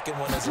throwing a second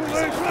one as a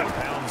result.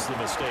 Pounds the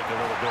mistake a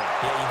little bit.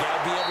 Yeah, you got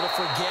to be able to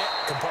forget,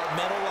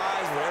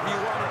 compartmentalize, whatever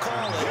you want to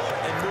call it,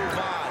 and move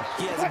on.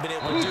 He hasn't been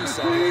able to do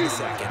so in the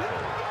second.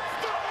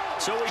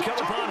 So we come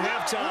upon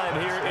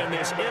halftime here in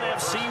this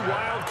NFC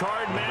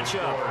wildcard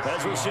matchup.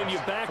 As we send you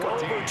back over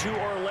to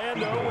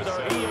Orlando with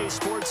our EA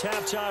Sports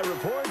Halftime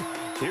Report,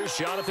 here's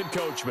Jonathan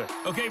Coachman.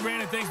 Okay,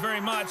 Brandon, thanks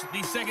very much.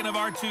 The second of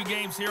our 2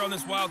 games here on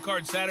this Wild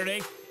Card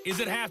Saturday is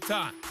at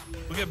halftime.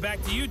 We'll get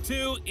back to you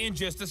two in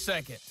just a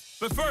second.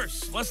 But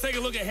first, let's take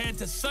a look ahead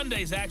to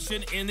Sunday's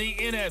action in the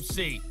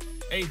NFC.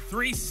 A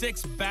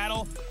 3-6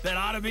 battle that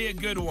ought to be a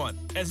good one,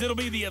 as it'll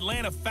be the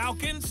Atlanta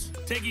Falcons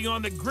taking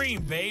on the Green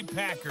Bay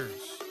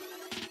Packers.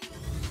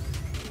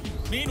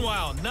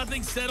 Meanwhile,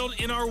 nothing settled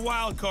in our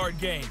wild card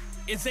game.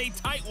 It's a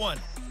tight one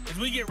as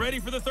we get ready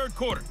for the 3rd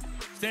quarter.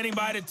 Standing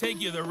by to take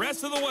you the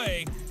rest of the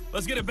way,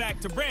 let's get it back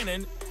to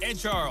Brandon and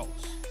Charles.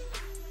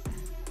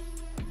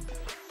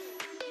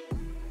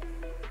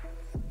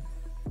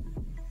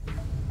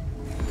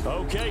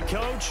 Okay,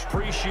 Coach,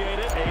 appreciate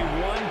it. A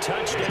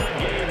 1-touchdown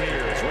game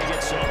here as we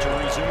get set to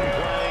resume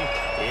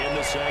play in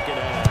the second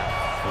half.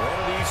 One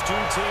of these 2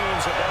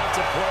 teams about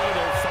to play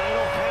their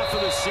final half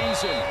of the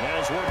season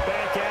as we're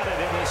back at it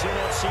in this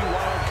NFC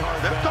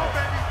wildcard battle. Let's go,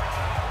 baby!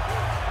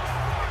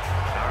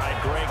 All right,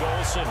 Greg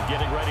Olsen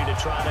getting ready to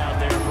trot out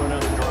there for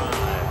another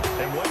drive.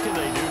 And what can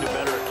they do to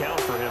better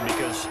account for him?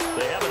 Because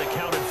they haven't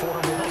accounted for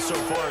him well so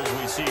far as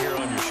we see here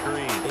on your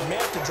screen? They may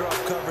have to drop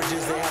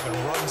coverages they haven't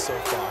run so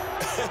far.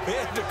 They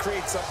have to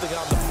create something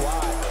on the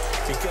fly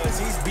because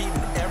he's beaten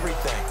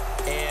everything.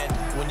 And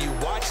when you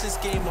watch this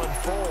game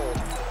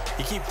unfold,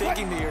 you keep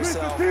thinking to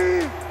yourself,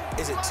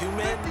 is it 2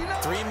 men,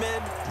 3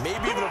 men,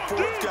 maybe even a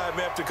 4th guy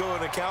may have to go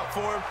and account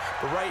for him.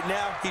 But right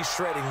now, he's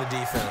shredding the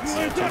defense.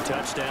 2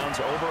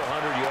 touchdowns, over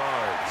 100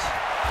 yards.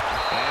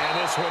 And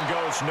this one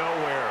goes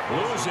nowhere.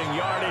 Losing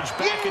yardage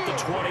back at the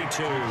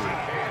 22.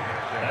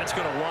 That's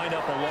going to wind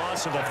up a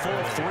loss of a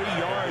full 3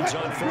 yards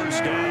on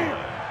first down.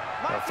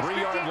 A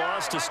 3-yard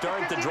loss to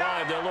start the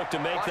drive. They'll look to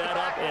make that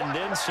up and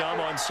then some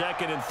on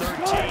 2nd and 13.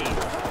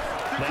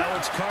 Now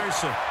it's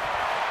Carson.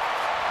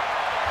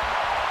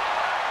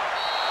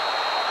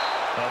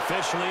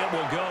 Officially, it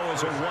will go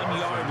as a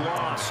 1-yard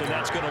loss, and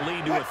that's going to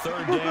lead to a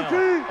 3rd down.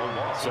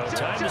 So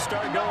time to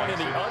start going in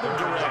the other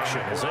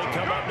direction as they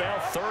come up now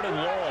 3rd and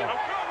long.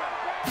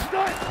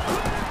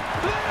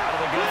 Out of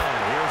the gun,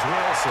 here's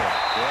Wilson.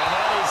 And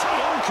that is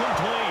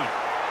incomplete.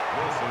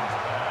 Wilson's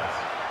pass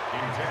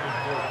intended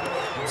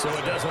for So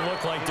it doesn't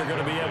look like they're going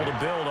to be able to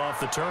build off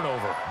the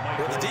turnover.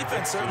 Well, the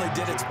defense certainly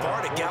did its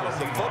part to gallop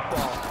the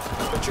football.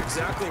 But you're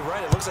exactly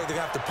right. It looks like they're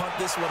going to have to punt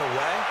this one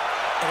away.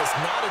 And it's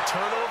not a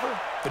turnover,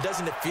 but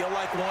doesn't it feel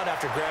like one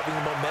after grabbing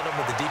the momentum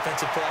with the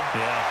defensive play?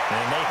 Yeah,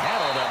 and they had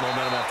all that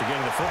momentum after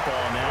getting the football.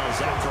 Now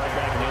Zach's right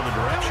back in the other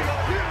direction.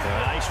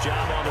 Nice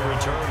job on the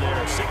return there,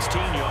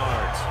 16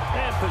 yards.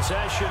 And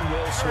possession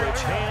will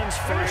switch hands,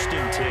 1st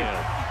and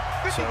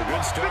 10. So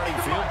good starting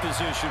field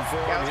position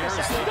for them here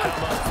as they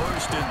come up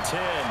 1st and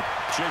 10.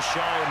 Just shy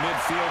of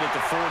midfield at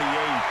the 48.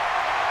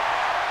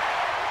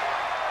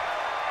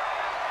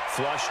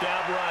 Flushed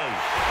out right.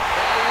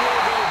 And he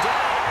will go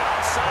down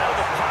outside of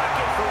the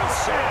pocket for a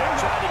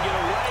sack. Tried to get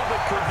away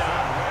but could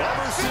not.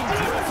 Emerson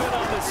Griffin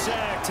on the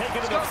sack.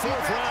 Taken to the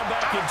 4th round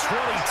back in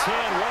 2010.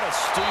 What a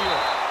steal.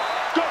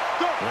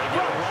 They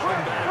get a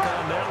running back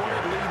on that one.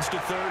 It leads to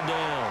 3rd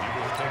down.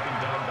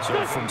 So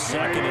from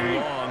 2nd and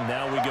long,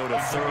 now we go to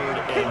 3rd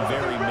and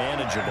very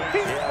manageable.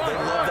 Yeah, they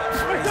love that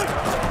phrase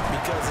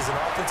because as an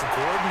offensive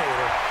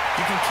coordinator,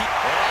 you can keep...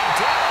 And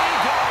down he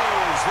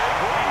goes. They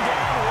bring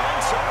down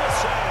Wentz on the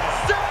sack.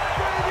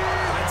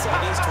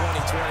 Hindsight is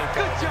 2020,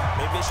 but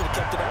maybe they should have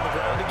kept it on the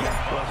ground again.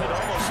 Well, it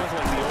almost looked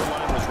like the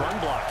O-line was run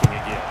blocking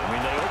again. I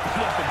mean, they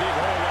opened up a big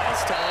hole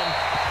last time.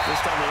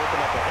 This time they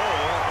opened up a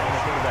hole, and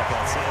they put it back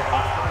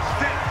outside.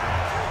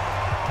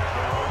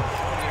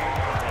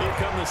 Here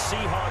come the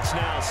Seahawks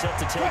now, set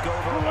to take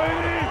over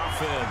on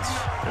offense.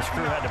 This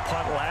crew had to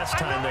punt last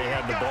time they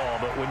had the ball,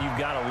 but when you've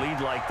got a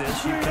lead like this,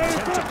 you can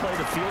attempt to play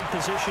the field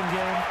position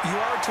game. You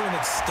are to an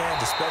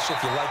extent, especially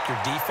if you like your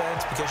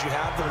defense, because you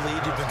have the lead,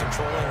 you've been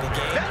controlling the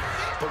game.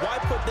 But why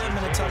put them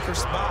in a tougher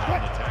spot?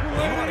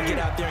 You want to get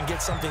out there and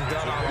get something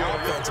done on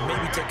offense and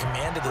maybe take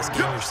command of this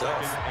game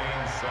yourself.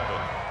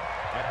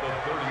 at the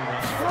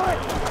 31.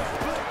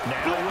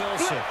 Now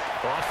Wilson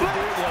off the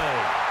bootleg.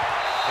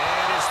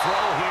 And his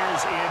throw here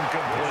is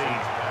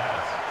incomplete.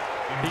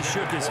 He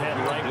shook his head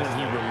right when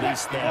he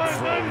released that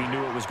throw. He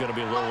knew it was going to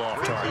be a little off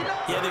target.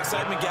 Yeah, the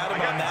excitement got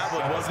him on that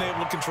one. Wasn't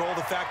able to control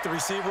the fact the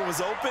receiver was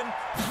open,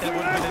 and it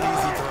would have been an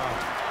easy throw.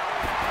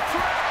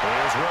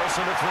 There's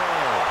Wilson to throw.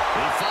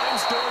 He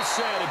finds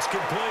Dorsett. It's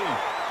complete.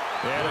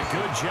 And a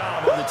good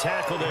job on the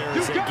tackle there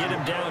as they get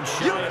him down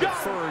shy of the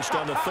first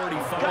on the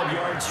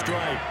 35-yard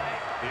strike.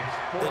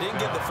 They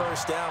didn't get the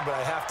first down, but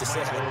I have to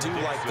say, I do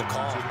like the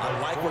call. I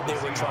like what they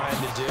were trying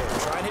to do.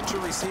 Try and hit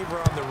your receiver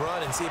on the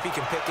run and see if he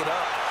can pick it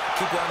up,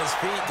 keep it on his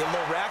feet, get a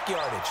little rack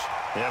yardage.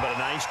 Yeah, but a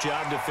nice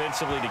job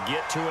defensively to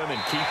get to him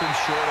and keep him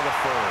short of the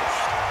first.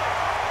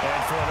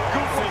 And for an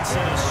offense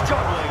that is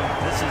struggling,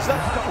 this is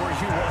not where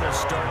you want to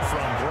start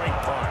from. Great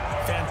punt.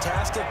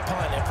 Fantastic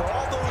punt. And for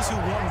all those who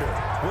wonder,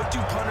 what do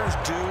punters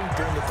do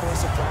during the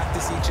course of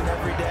practice each and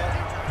every day?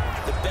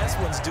 The best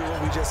ones do what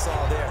we just saw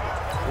there.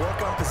 Work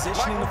on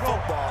positioning the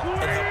football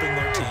and helping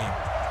their team.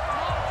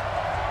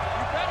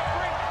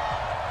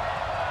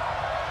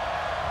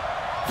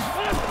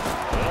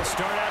 They'll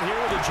start out here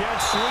with a jet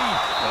sweep.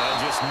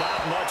 Just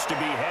not much to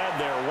be had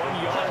there.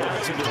 1 yard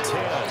out to the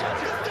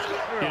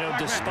 10. You know,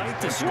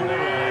 despite the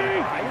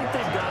scoreline, I think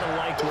they've got to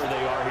like where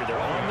they are here. They're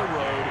on the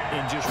road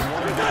and just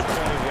one big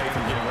point away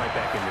from getting right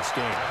back in this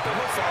game. They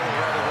will follow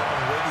right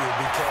along with you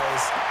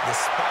because the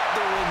spot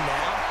they're in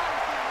now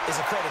is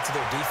a credit to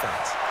their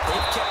defense.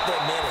 They've kept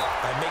them in it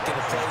by making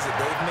the plays that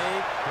they've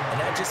made, and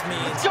that just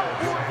means you're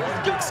one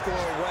big score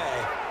away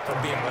from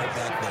being right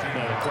back there.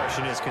 Now, the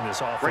question is, can this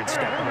offense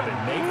step up and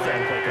make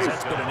that play? Because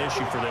that's been an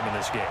issue for them in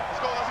this game. Let's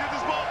go. Let's get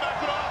this ball back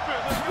to the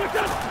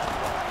offense.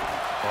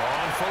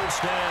 On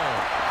first down,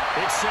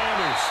 it's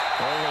Sanders.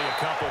 Only a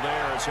couple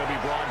there as he'll be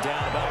brought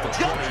down about the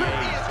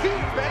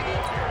 28.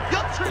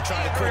 They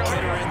tried a quick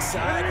hitter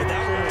inside, but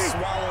that one was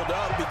swallowed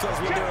up because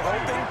what they were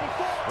hoping,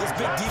 this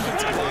big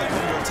defensive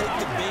lineman will take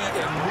the bait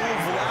and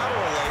move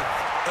laterally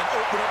and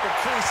open up a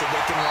crease that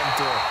they can run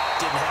through.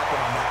 Didn't happen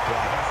on that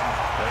play.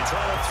 They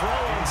try to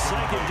throw on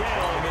second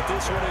down, but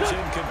this one is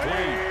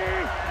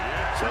incomplete.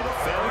 So the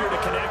failure to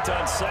connect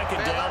on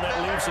second down, that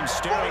leaves them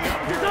staring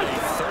up here at a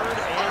 3rd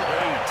and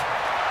 8.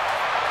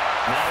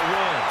 Now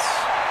Wentz.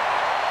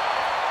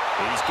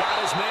 He's got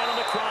his man on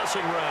the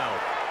crossing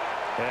route.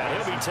 And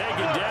he'll be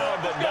taken down,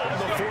 but not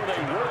before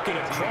they work it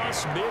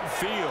across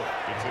midfield.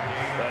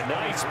 A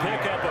nice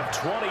pickup of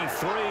 23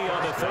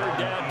 on the third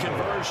down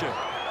conversion.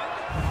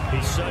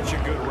 He's such a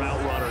good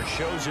route runner.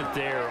 Shows it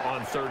there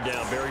on third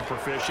down. Very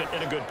proficient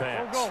and a good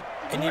pass.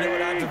 And you know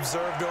what I've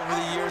observed over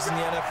the years in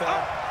the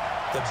NFL?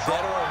 The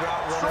better a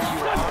route runner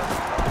you are,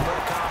 the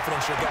more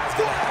confidence your guy's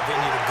going to have in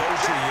you to go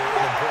to you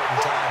in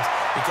important times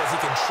because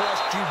he can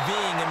trust you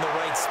being in the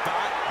right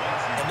spot,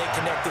 and they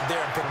connected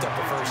there and picked up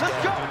a first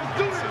down.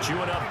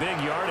 Chewing up big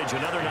yardage.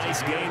 Another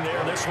nice gain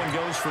there. This one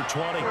goes for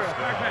 20. Throwing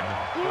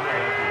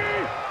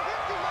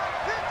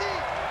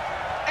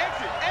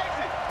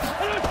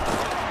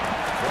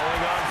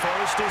on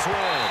first is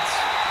Wentz.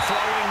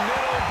 Throwing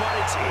middle, but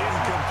it's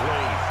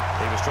incomplete.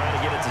 He was trying to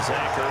get it to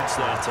Zach Ertz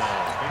that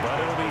time, but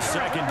it'll be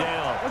second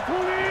down.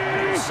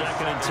 It's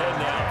second and 10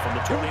 now from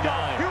the 29.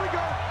 Here we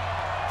go.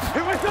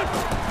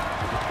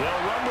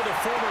 They'll run with a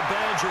former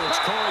Badger. It's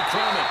Corey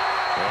Clement.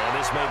 And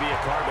this may be a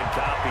carbon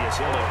copy as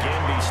he'll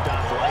again be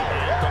stopped right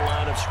at the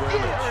line of scrimmage.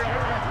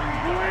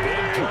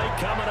 Big play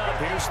coming up.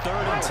 Here's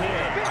third and 10.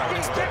 I would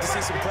expect to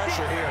see some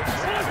pressure here.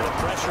 The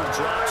pressure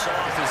drops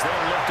off as they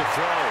look to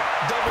throw.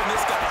 Doubling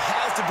this guy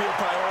has to be a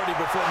priority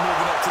before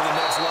moving up to the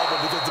next level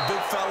because the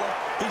big fella,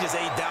 he just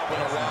ate that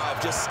one alive,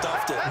 just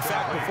stuffed it. In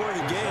fact, before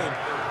the game,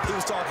 he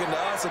was talking to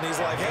us, and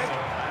he's like, hey,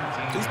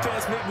 these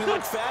pants make me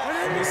look fat.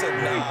 And we said,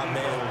 nah,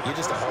 man, you're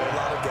just a whole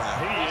lot of guy.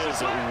 He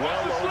is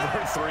well over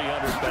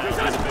 300 pounds.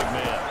 He's a big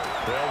man.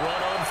 They'll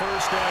run on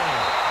first down.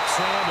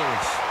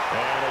 Sanders.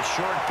 And a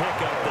short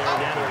pickup there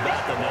down to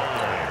about the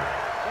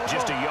 9.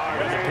 Just a yard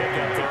of the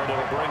pickup there, and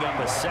it'll bring up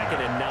a second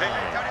and 9.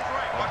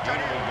 On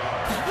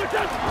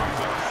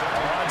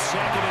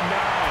second and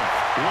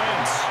 9.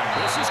 Wentz.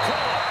 This is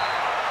caught.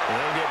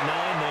 They'll get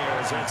 9 there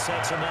as that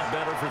sets him up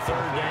better for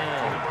third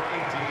down.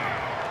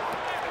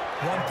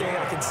 One thing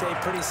I can say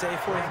pretty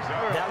safely,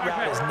 that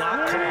route is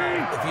not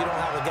called if you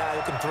don't have a guy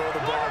who can throw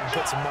the ball and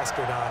put some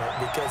mustard on it.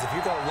 Because if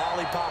you're going to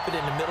lollipop it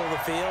in the middle of the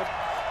field,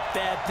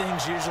 bad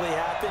things usually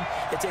happen.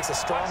 It takes a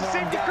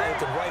strong-arm guy who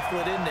can rifle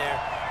it in there,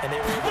 and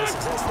they were able to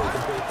successfully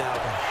complete that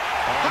one.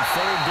 On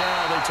third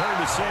down, they turn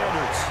to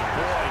Sanders.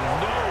 Boy,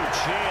 no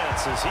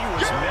chance as he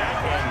was met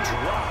and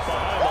dropped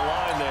behind the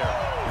line there.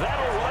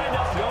 That'll wind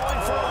up going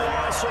for a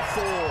loss of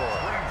 4.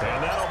 And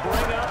that'll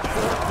bring up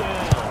fourth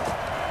down.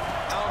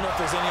 I don't know if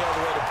there's any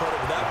other way to put it,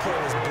 but that play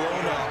was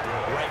blown up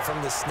right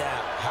from the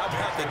snap. How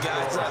about the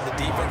guys on the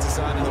defensive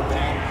side of the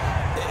ball?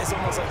 It's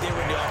almost like they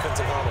were in the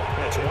offensive huddle.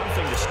 It's one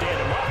thing to stand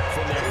him up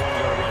from that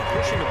 1-yard line,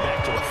 pushing him back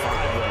to the 5.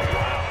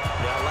 Wow.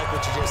 Yeah, I like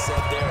what you just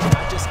said there.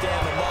 Not just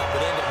stand them up, but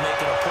end up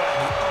making a play on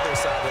the other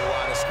side of the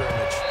line of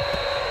scrimmage.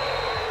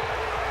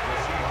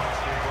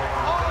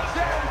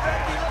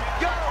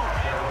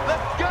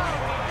 Let's go.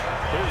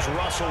 Here's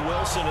Russell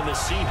Wilson and the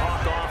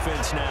Seahawks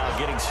offense now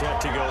getting set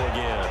to go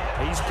again.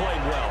 He's played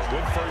well.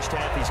 Good first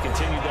half. He's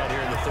continued that here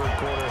in the third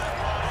quarter.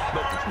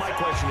 But my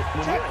question is,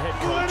 when you're a head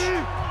coach,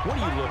 what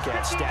do you look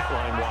at stat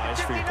line-wise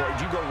for your play?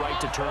 Do you go right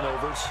to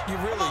turnovers? You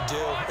really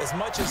do. As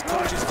much as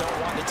coaches don't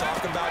want to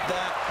talk about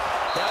that,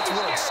 that's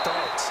where it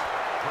starts.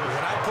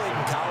 When I played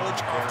in college,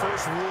 our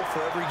first rule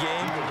for every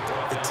game,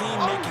 the team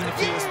making the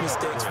fewest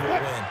mistakes will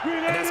win.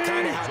 And that's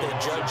kind of how they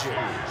judge you.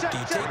 Do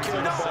you take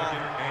care of the ball,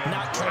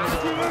 not turn it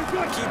over,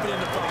 keep it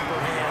in the proper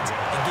hands,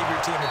 and give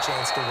your team a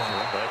chance to win?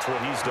 That's what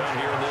he's done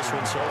here in this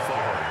one so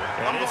far.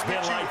 And it's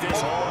been like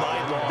this all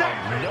night long.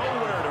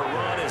 Nowhere to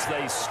run as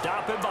they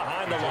stop him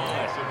behind the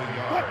line.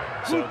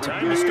 So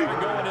time to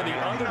start going in the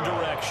other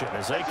direction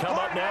as they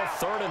come up now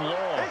third and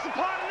long.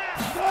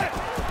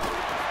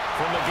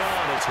 From the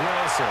gun, it's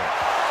Wilson.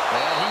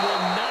 And he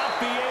will not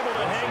be able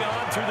to hang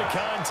on through the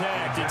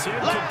contact. It's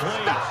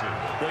incomplete.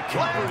 The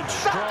coverage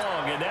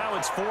strong, and now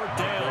it's fourth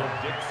down.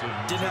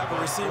 Didn't have a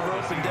receiver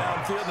open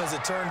downfield, and as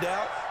it turned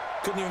out,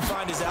 couldn't even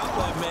find his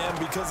outlet man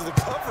because of the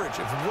coverage.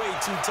 It's way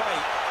too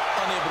tight,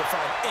 unable to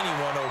find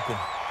anyone open.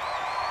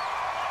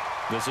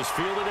 This is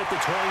fielded at the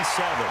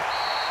 27.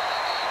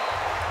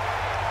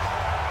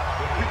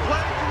 We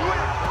play to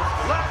win.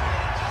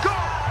 Let's go.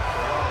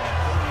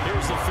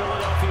 Here's the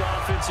Philadelphia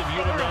offensive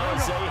unit now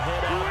as they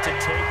head out to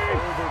take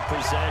over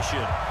possession.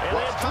 And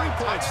they had 3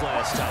 points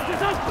last time,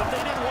 but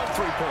they didn't want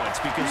 3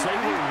 points because they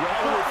were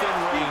well within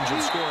range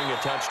of scoring a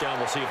touchdown.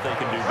 We'll see if they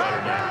can do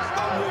better now.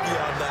 I'm with you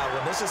on that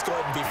one. Let's just go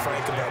ahead and be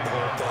frank about the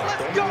whole thing.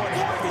 Don't you want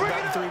happy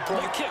about the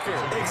 3-point kicker?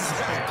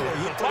 Exactly.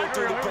 You put it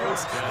through the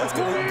post. That's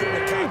going to help him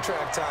in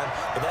contract time.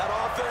 But that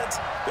offense,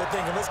 they're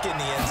thinking, let's get in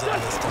the end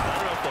zone this time. I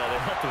don't know if that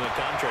helped him in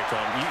contract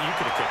time. You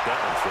could have kicked that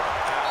one short.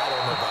 I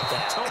don't know about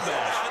that. Toe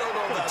bash. I don't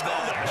know about that.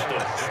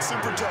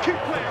 Super tough.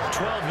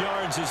 12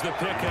 yards is the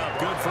pickup.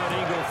 Good for an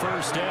Eagle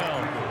first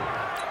down.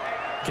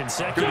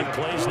 Consecutive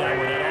plays now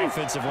where that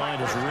offensive line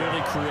has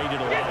really created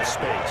a lot of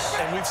space.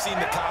 And we've seen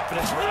the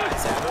confidence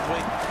rise, haven't we?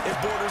 It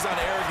borders on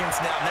arrogance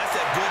now, and that's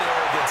that good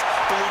arrogance,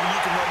 believing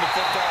you can run the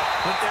football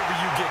whenever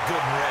you get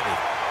good and ready.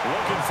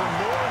 Looking for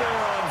more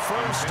there on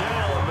first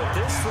down, but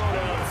this throw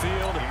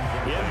downfield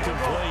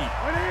incomplete.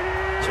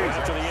 So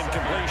after the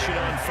incompletion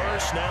on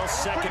first, now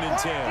 2nd and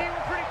 10.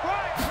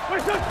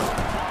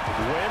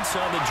 Wentz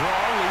on the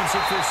draw, leaves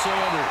it for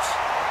Sanders.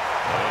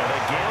 And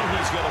again,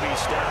 he's going to be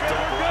stopped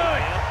up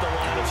right at the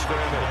line of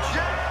scrimmage.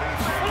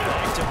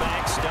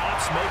 Back-to-back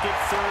stops make it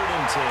 3rd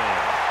and 10.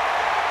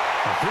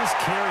 His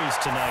carries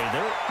tonight,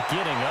 they're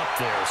getting up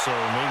there, so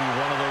maybe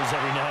one of those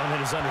every now and then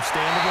is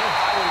understandable.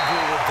 I would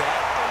agree with that.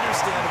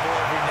 Understandable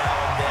every now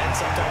and then.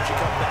 Sometimes you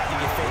come back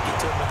and you fake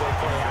it to him and go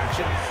play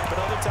action.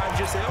 But other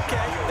times you say,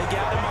 okay, they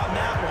got him on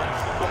that one.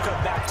 We'll come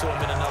back to him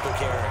in another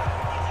carry.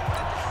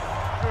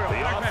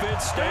 The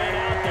offense staying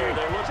out there.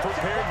 They look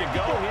prepared to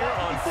go here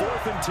on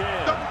 4th and 10.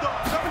 They'll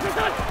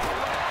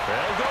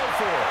go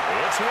for it.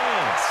 It's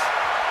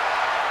Wentz.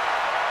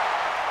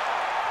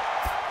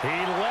 He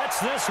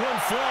lets this one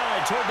fly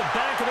toward the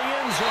back of the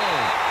end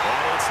zone.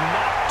 And it's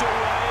knocked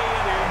away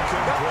and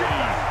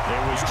incomplete.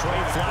 There was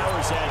Trey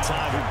Flowers that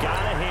time who got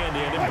a hand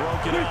in and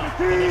broke it up.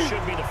 And this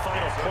should be the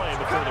final play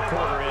before the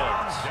quarter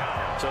ends.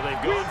 So they've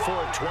gone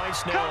for it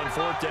twice now on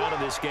 4th down in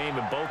this game,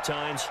 and both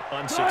times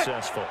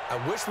unsuccessful. I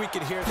wish we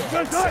could hear the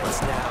headsets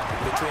now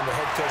between the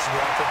head coach and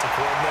the offensive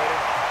coordinator.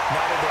 Now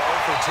that they're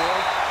 0 for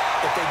 2.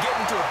 If they get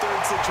into a third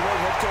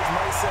situation, head coach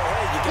might say,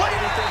 hey, you got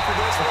anything for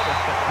this one?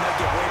 I might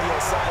get radio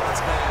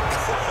silence back.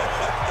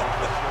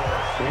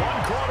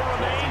 1 quarter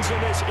remains in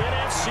this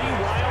NFC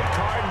wild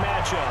card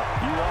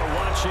matchup. You are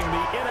watching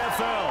the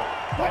NFL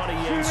on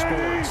EA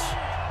Sports.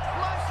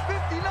 Plus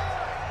 59.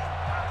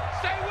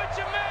 Say what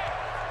you meant.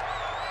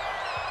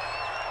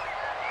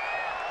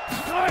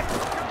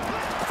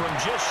 From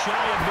just shy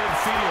of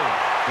midfield,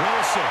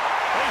 Wilson.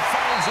 He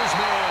finds his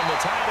man, the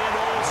tight end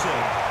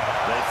Olsen.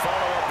 They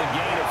follow up the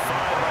gain of 5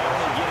 by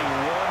only getting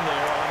 1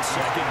 there on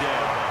 2nd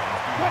down.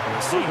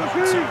 The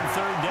Seahawks on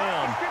 3rd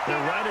down.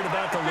 They're right at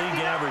about the league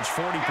average,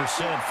 40%,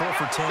 4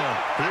 for 10.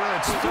 Here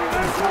it's 3rd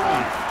and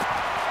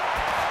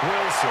 3.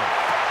 Wilson.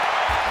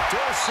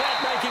 Dorsett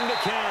making the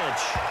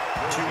catch.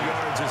 2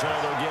 yards is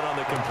all they'll get on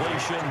the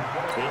completion.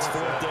 It's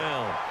 4th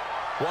down.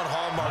 One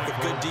hallmark of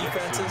good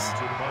defenses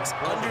is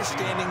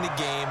understanding the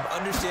game,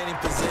 understanding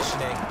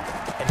positioning,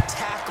 and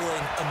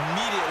tackling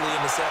immediately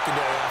in the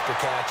secondary after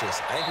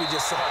catches. I think we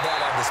just saw that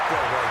on display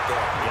right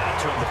there. Got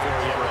to him before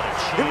he ever had a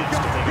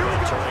chance to think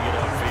about turning it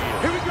upfield.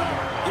 Here we go.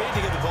 You need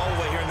to get the ball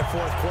away here in the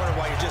 4th quarter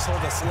while you're just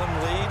holding a slim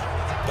lead.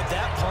 But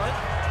that punt,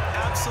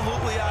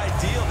 absolutely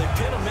ideal. They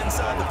pin them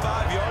inside the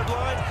 5-yard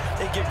line.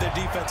 They give their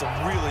defense a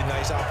really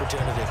nice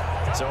opportunity.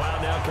 So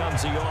out now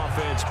comes the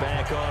offense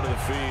back onto the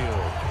field.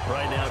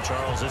 Right now,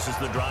 Charles, this is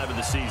the drive of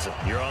the season.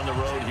 You're on the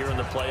road here in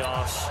the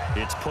playoffs.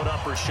 It's put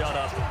up or shut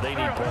up. They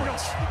need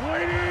points.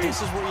 This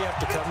is where you have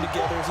to come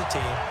together as a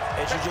team.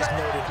 As you just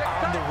noted,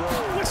 on the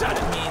road. That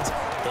means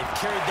they've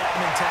carried that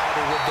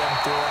mentality with them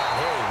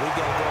throughout. Hey, we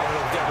got to go and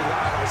we've got to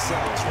rely on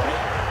ourselves,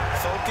 right?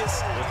 Focus,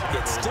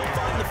 yet still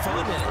find the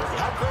fun in it.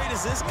 How great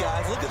is this,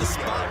 guys? Look at the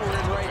spot we're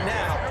in right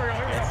now.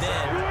 And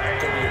then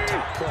go to your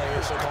top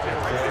players, call the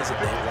plays, and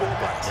they run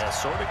by. Yeah,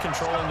 sort of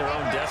controlling their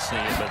own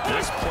destiny, but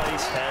this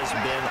place has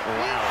been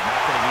loud.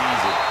 Not going to be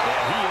easy.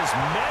 Yeah, he is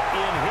met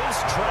in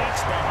his tracks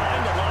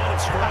behind the line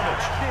of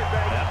scrimmage.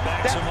 That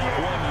backs him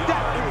up 1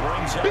 yard and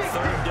brings up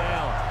 3rd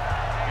down.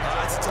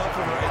 That's a tough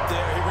one right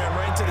there. He ran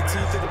right into the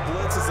teeth of the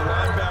blitz as the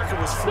linebacker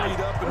was freed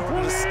up in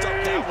order to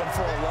stuff that one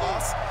for a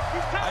loss.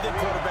 I think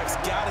quarterbacks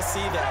got to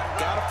see that.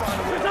 Got to find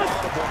a way to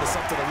audible to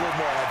something a little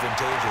more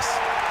advantageous.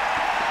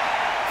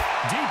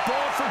 Deep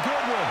ball for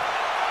Goodwin.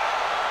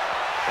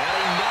 And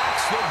he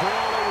knocks the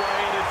ball away,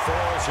 and it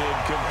falls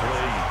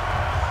incomplete.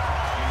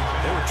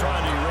 They were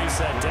trying to erase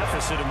that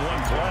deficit in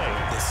one play.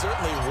 They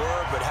certainly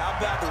were, but how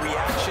about the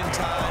reaction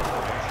time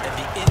and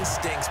the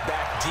instincts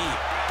back deep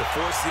to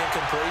force the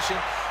incompletion?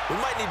 We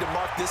might need to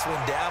mark this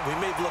one down. We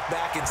may look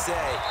back and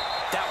say,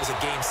 that was a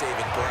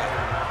game-saving play.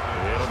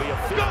 It'll be a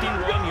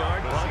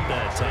 51-yard punt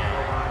that time.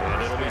 And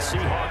it'll be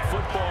Seahawk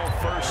football,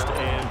 1st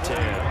and 10.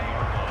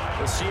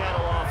 The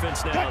Seattle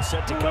offense now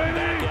set to come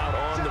back out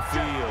on the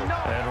field.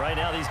 And right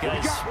now these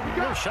guys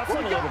are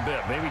shuffling a little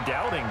bit, maybe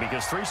doubting,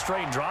 because 3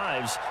 straight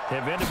drives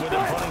have ended with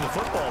them punting the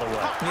football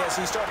away. Yeah, so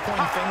you start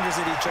pointing fingers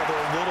at each other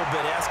a little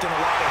bit, asking a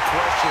lot of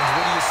questions.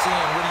 What are you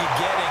seeing? What are you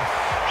getting?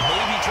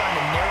 Maybe trying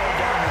to narrow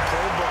down the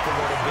playbook a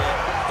little bit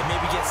and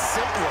maybe get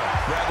simpler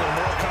rather than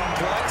more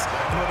complex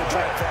in order to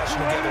try to fashion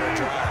together a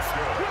drive.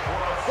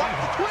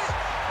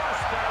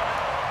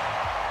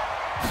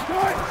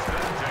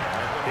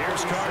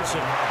 Here's Carson.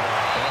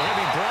 And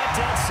he'll be brought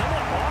down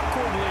somewhat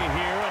awkwardly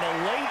here, and a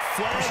late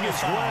flag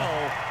as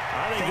well.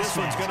 I think this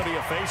one's going to be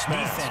a face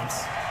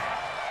mask.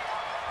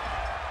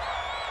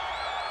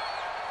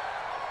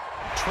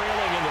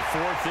 Trailing in the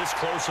 4th, this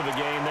close of a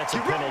game, that's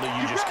a penalty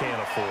you just can't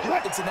afford.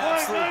 It's an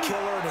absolute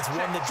killer, and it's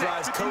one that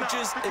drives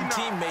coaches and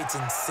teammates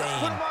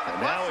insane.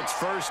 And now it's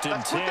 1st and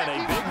 10,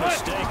 a big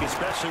mistake,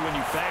 especially when you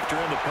factor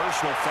in the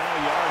personal foul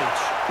yardage.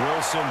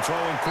 Wilson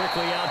throwing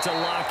quickly out to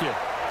Lockett,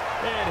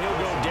 and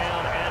he'll go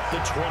down at the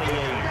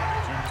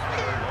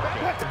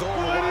 28. The goal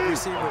of a wide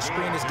receiver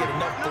screen is get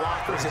enough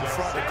blockers in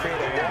front to create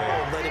a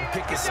wall and let him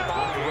pick his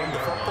spot and run the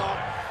football.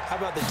 How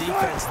about the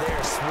defense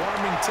there,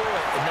 swarming to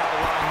it and not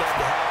allowing that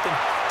to happen?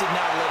 Did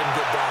not let him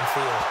get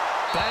downfield.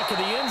 Back of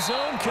the end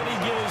zone. Can he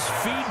get his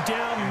feet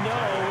down?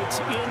 No,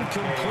 it's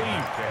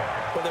incomplete.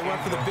 Well, they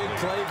went for the big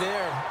play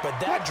there, but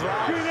that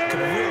drop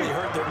could have really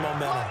hurt their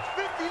momentum.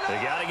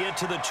 They got to get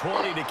to the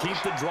 20 to keep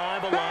the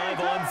drive alive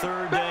on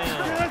third down.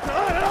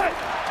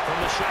 From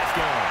the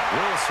shotgun,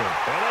 Wilson.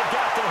 And it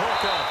got the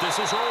hookup.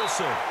 This is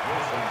Olsen.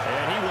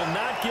 And he will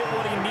not get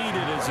what he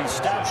needed as he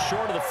stops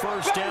short of the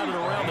first down at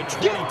around the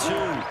 22.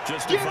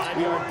 Just a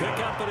 5-yard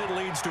pickup, and it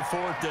leads to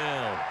fourth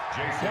down.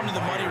 One of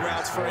the money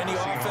routes for any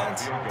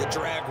offense, the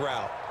drag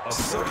route.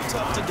 So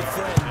tough to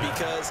defend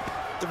because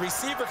the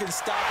receiver can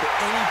stop at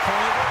any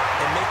point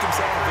and make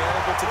himself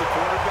available to the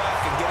quarterback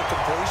and get a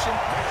completion.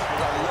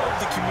 I love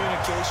the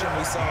communication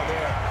we saw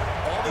there.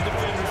 All the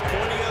defenders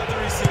pointing out the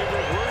receiver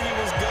where he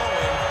was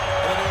going,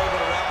 and then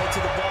able to rally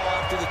to the ball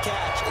after the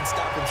catch and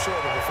stop him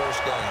short of the first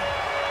down.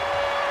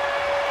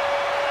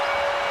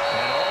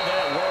 And all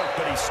that work,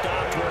 but he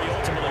stopped where he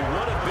ultimately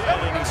would have been,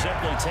 and he's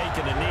simply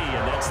taken a knee,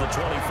 and that's the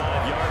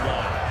 25-yard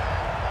line.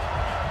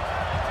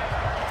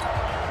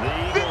 The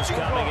Eagles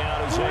coming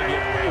out as they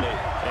get ready.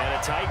 And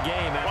a tight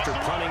game after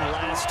punting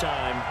last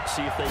time.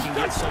 See if they can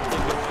get something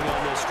going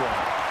on this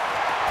drive.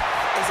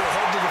 As they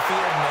head to the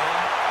field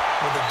now,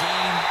 with the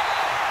game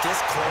this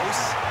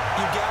close,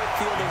 you got to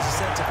feel there's a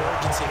sense of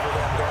urgency for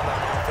them going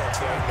on offense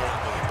right now.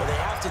 But they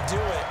have to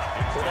do it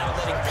without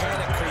letting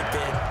panic creep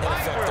in and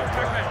affect their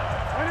play.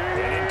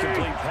 An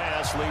incomplete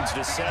pass leads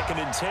to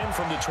 2nd and 10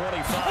 from the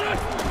 25.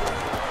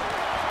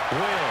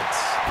 Wentz.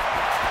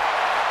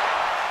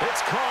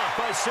 It's caught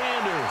by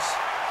Sanders.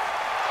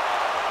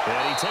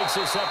 And he takes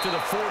us up to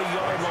the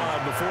 40-yard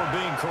line before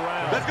being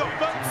corralled. Let's go,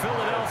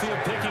 Philadelphia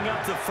picking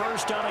up the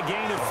first on a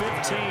gain of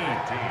 15.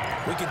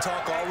 We can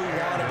talk all we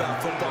want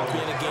about football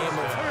being a game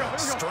of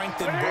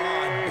strength and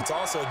brawn. It's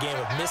also a game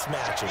of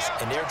mismatches,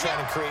 and they're trying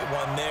to create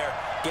one there,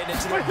 getting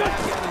into their back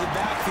out of the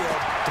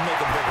backfield to make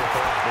a bigger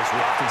play. As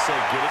we often say,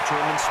 get it to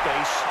him in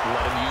space,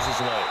 let him use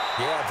his leg.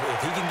 Yeah,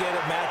 if he can get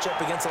a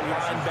matchup against a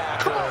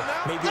linebacker, or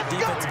maybe a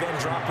defensive end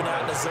dropping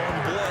out in a zone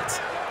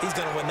blitz, he's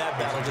going to win that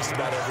battle just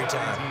about every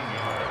time.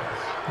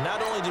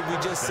 Not only did we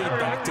just see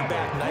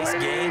back-to-back nice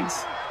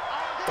gains,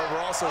 but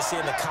we're also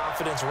seeing the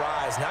confidence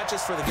rise, not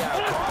just for the guy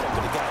who caught it,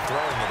 but the guy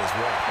throwing it as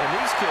well. And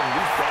these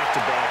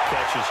back-to-back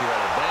catches here out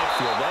of the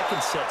backfield, that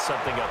can set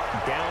something up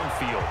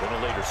downfield in a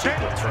later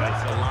sequence, right?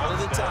 A lot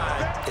of the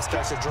time, it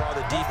starts to draw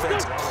the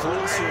defense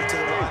closer to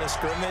the line of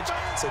scrimmage.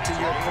 So to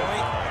your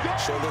point,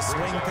 show this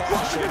swing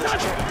pass, show this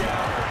check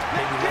down.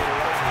 Maybe later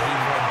on, you need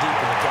one deep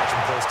and catch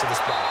him close to the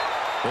spot.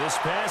 This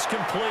pass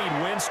complete,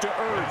 Wentz to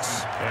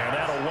Ertz. And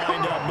that'll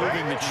wind up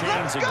moving the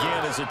chains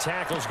again as a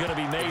tackle's going to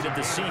be made at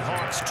the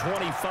Seahawks'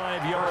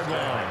 25-yard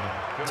line.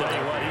 Tell you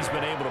what, he's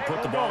been able to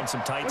put the ball in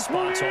some tight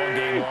spots all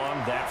game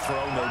long. That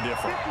throw, no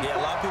different. Yeah,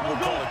 a lot of people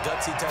call it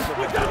gutsy type of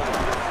a throw.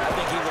 I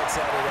think he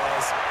looks at it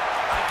as,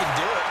 I can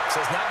do it,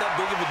 so it's not that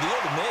big of a deal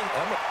to me.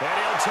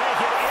 And he'll take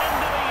it into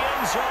the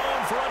end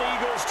zone for an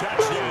Eagles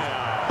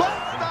touchdown.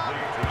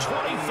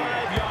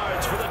 25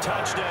 yards for the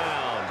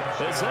touchdown.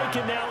 As they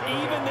can now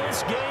even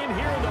this game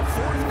here in the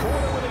fourth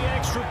quarter with the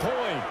extra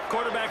point.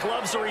 Quarterback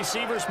loves the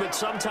receivers, but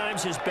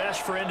sometimes his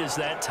best friend is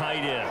that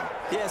tight end.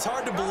 Yeah, it's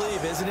hard to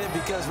believe, isn't it?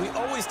 Because we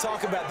always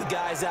talk about the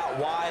guys out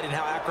wide and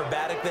how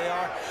acrobatic they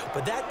are.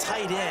 But that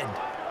tight end,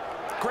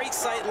 great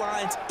sight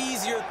lines,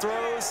 easier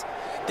throws,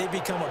 they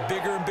become a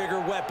bigger and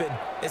bigger weapon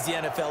as the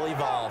NFL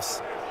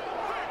evolves.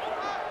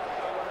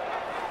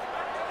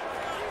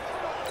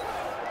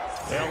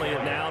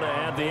 Elliott now to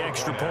add the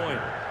extra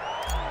point.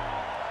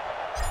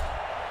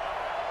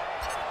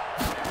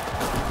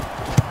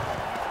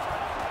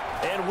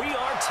 And we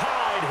are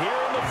tied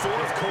here in the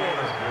fourth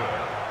quarter.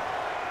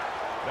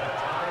 That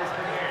ties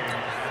the game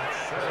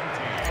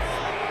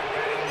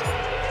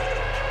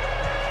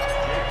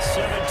at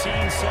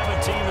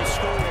 17-17 the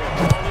score.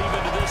 All even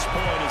to this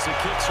point as it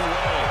kicks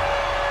away.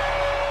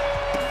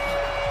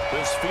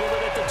 This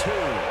fielded at the 2.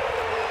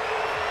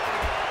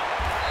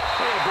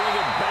 They'll bring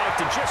it back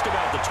to just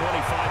about the 25.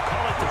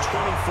 Call it the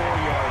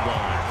 24-yard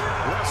line.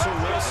 Russell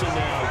Wilson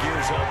now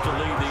gears up to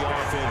lead the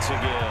offense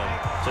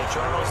again. So,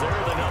 Charles, there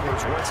are the numbers.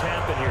 What's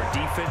happened here?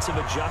 Defensive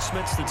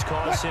adjustments that's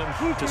caused him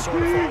to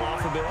sort of fall off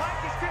a bit?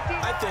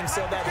 I think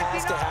so. That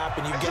has to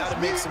happen. You've got to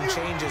make some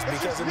changes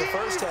because in the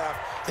first half,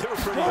 they were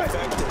pretty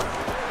effective.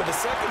 But the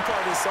second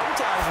part is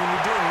sometimes when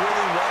you're doing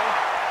really well,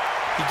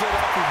 you get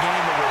off your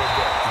game a little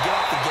bit. You get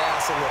off the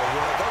gas a little.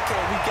 You're like,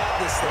 okay, we got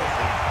this thing.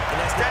 And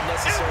that's not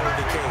necessarily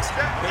the case.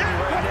 Maybe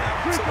right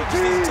now, someone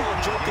just needs to tell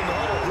a joke in the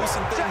huddle,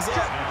 loosen things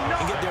up,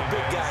 and get their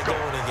big guy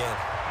going again.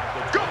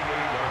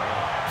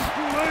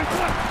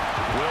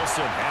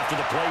 Wilson after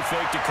the play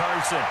fake to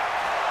Carson.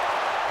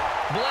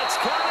 Blitz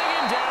coming,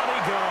 and down he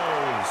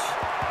goes.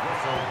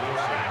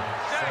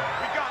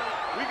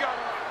 We got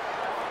him.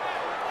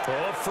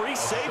 A free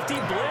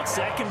safety blitz,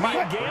 that can be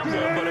a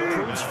gamble, but it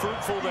proves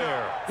fruitful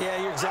there. Yeah,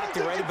 you're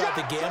exactly right about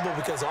the gamble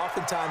because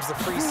oftentimes the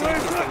free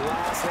safety is the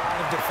last line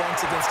of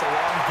defense against a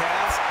long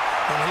pass.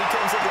 And when he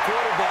comes at the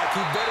quarterback,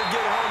 he better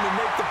get home and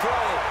make the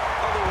play.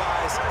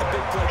 Otherwise, a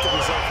big play could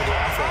result for the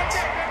offense.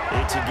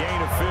 It's a gain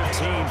of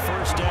 15,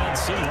 first down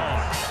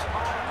Seahawks.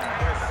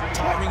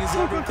 Timing is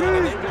everything,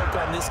 and they work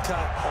on this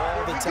cut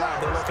all the time.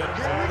 They look at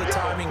all the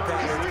timing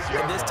patterns,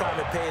 and this time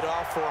it paid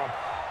off for them.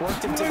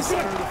 Worked him to the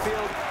center of the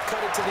field, cut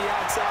it to the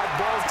outside,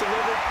 ball's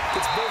delivered,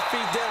 gets both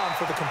feet down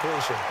for the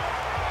completion.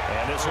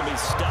 And this will be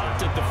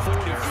stopped at the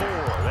 44.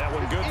 That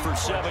one good for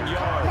 7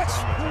 yards.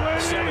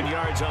 7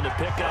 yards on the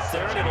pickup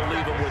there, and it'll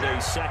leave him with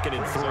a 2nd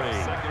and 3.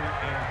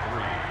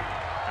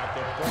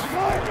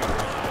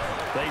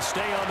 They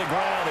stay on the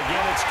ground.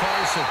 Again, it's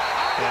Carson.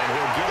 And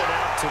he'll get it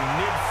out to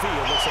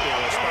midfield. Looks like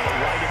he'll spot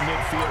it right at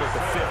midfield at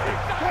the 50.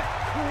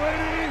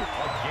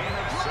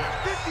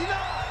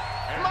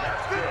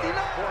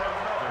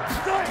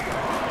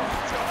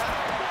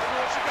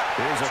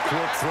 Here's a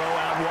quick throw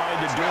out wide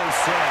to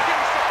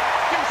Dorsett.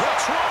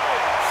 That's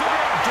right.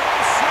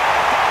 Dorsett.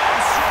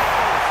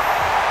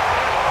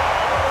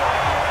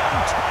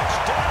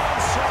 Touchdown,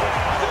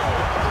 Seattle.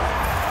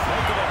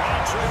 Making a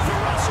hat trick for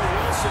Russell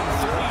Wilson.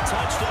 3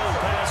 touchdown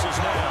passes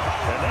now.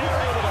 And they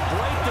are able to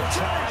break the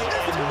tie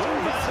and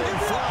move out in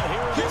front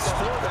here in this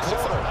 4th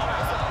quarter.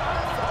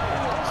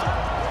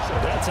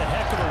 That's a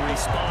heck of a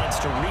response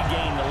to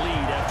regain the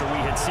lead after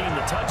we had seen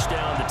the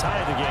touchdown to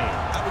tie the game.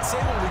 I would say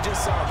what we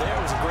just saw there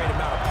was a great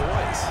amount of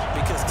poise,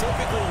 because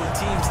typically when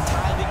teams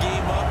tie the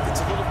game up, it's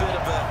a little bit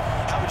of a,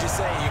 how would you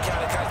say, you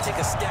kind of take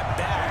a step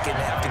back and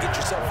have to get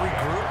yourself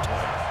regrouped.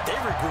 They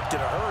regrouped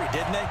in a hurry,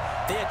 didn't they?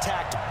 They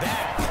attacked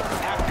back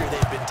after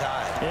they'd been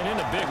tied. And in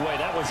a big way,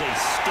 that was a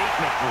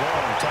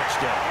statement-long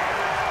touchdown.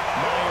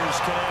 Myers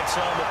connects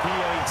on the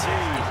PAT,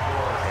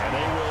 and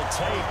they will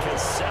take a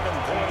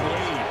 7-point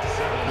lead.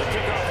 The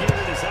kickoff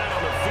unit is out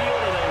on the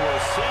field, and they will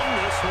send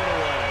this one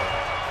away.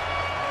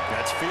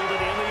 That's fielded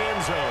in the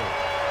end zone.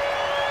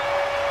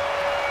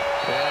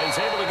 And he's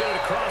able to get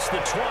it across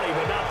the 20,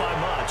 but not by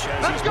much,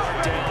 as he's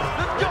marked down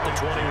at the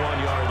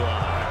 21-yard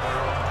line.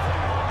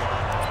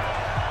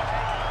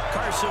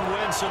 Carson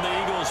Wentz and the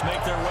Eagles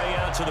make their way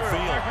out to the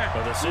field.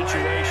 But the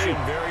situation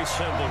very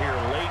simple here.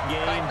 Late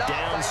game,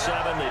 down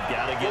 7. They've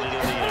got to get it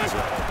in the end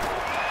zone.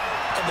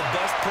 And the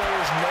best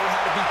players know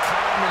how to be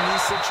calm in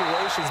these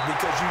situations,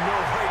 because you know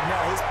right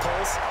now his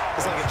pulse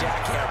is like a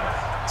jackhammer.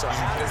 So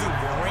how does he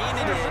rein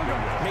it in,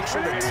 make sure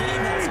the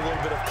team has a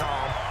little bit of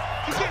calm,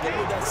 coupled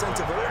with that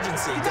sense of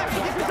urgency, got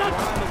walk that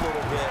line a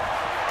little bit,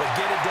 but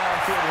get it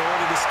downfield in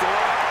order to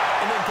score,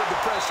 and then put the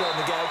pressure on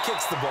the guy who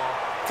kicks the ball,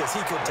 because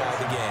he could tie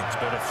the game.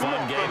 It's been a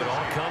fun game. It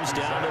all comes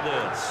down to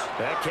this.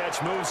 That catch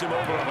moves him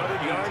over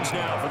 100 yards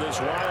now for this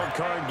wild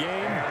card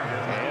game,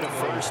 and a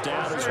first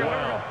down as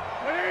well.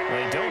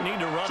 They don't need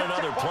to run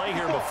another play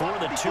here before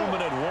the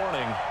 2-minute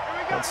warning.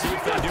 Let's see if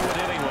they do it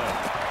anyway.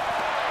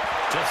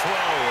 To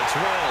throw, it's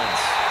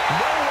Wentz.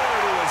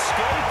 Nowhere to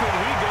escape, and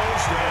he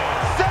goes down.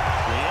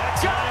 The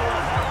ex-Iowa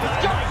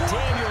halfback Mike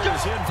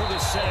Daniels in for the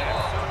sack.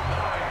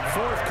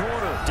 4th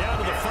quarter, down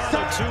to the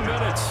final 2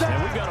 minutes, and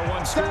we've got a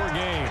 1-score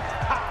game.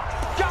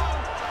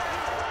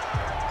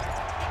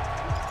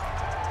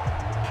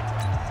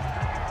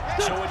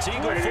 So it's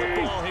Eagle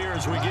football here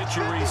as we get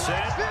you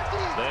reset.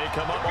 They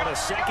come up on a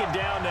 2nd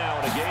down now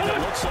in a game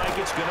that looks like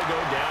it's going to go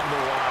down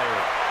the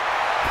wire.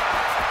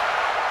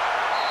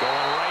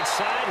 Going right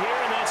side here,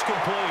 and that's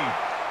complete.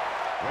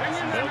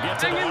 They'll get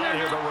to the line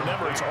here, but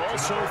remember, it's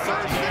also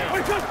 3rd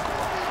down.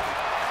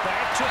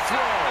 Back to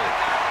throw.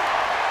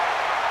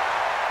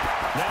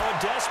 Now a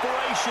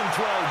desperation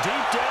throw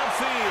deep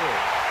downfield.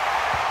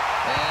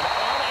 And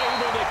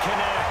unable to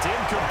connect,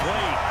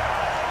 incomplete.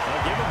 Now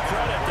give them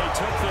credit, they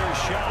took their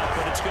shot,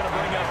 but it's going to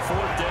bring up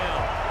 4th down.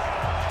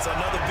 It's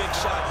another big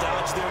shot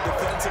dodge there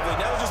defensively.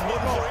 Now just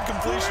one more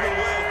incompletion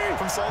away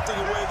from salting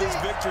away this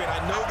victory, and I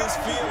know this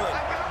feeling.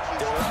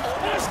 They were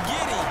almost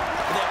giddy,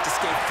 but they have to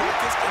stay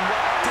focused and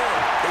locked in.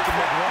 They can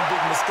make one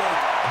big mistake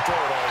and throw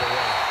it all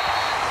away.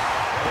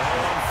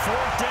 Well, on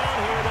 4th down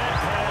here, that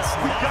pass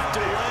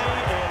knocked away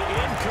and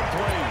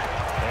incomplete.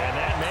 And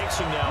that makes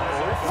him now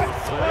 0 for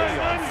 3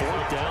 on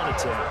 4th down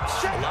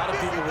attempts. A lot of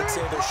people would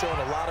say they're showing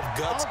a lot of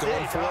guts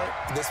going for it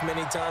this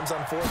many times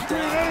on 4th down.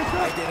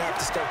 I think they have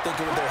to start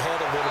thinking with their head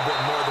a little bit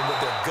more than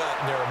with their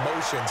gut and their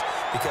emotions,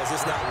 because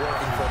it's not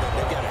working for them.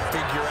 They've got to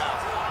figure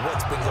out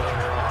what's been going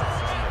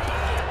on.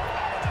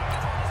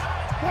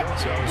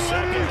 So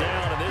 2nd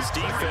down, and this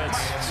defense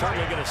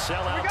certainly going to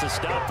sell out to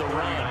stop the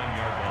run.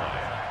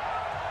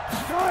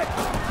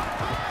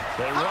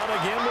 They run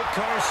again with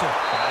Carson.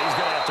 He's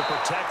going to have to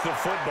protect the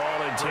football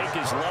and take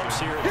his lumps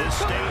here at this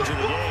stage of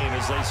the game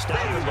as they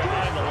stop him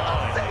behind the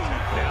line.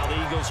 Now the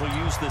Eagles will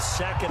use the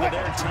 2nd of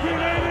their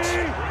timeouts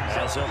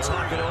as they'll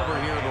talk it over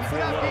here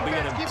before what will be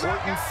an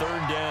important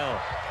 3rd down.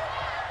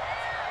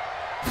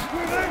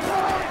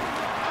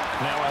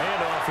 Now a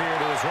handoff here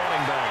to his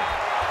running back.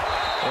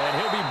 And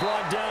he'll be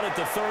brought down at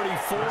the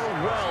 34,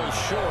 well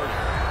short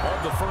of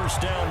the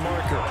 1st down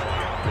marker.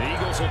 The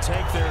Eagles will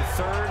take their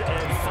 3rd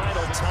and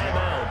final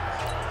timeout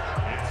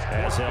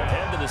as they'll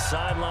head to the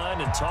sideline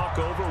and talk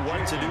over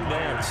what to do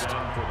next.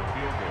 For the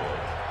field goal,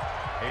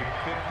 a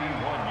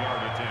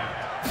 51-yard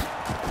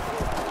attempt.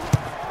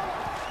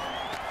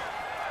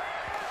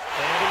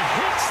 And he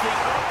hits the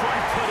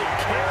upright, but it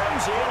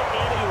carries in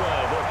anyway.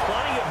 There's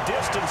plenty of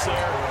distance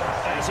there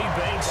as he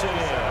banks it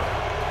in.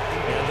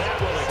 And that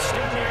will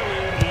extend their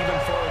lead even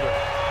further.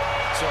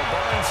 So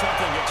barring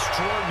something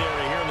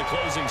extraordinary here in the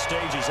closing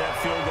stages, that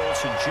field goal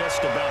should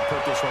just about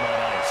put this one on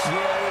ice. Yeah,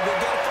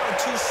 they've got to find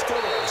 2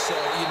 scores. So,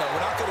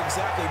 we're not going to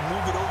exactly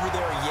move it over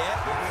there yet.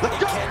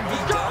 It can be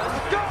done,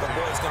 but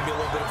boy, it's going to be a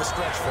little bit of a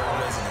stretch for them,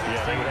 isn't it?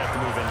 Yeah, they would have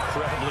to move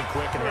incredibly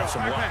quick and have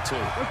some luck,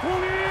 too.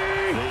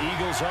 The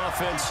Eagles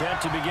offense set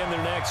to begin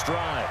their next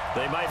drive.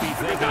 They might be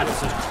thinking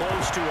this is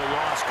close to a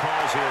lost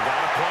cause here. Got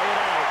to play it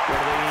out. What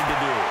do they need to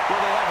do?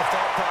 Well, they have a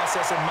thought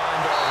process in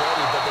mind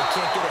already, but they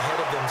can't get ahead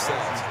of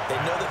themselves. They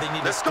know that they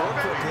need to score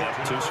quickly.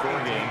 Yep,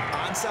 2-score game.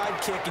 Onside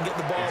kick and get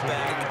the ball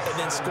back, and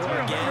then score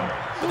again.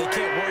 But they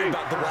can't worry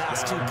about the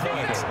last 2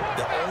 points.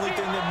 The only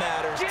thing that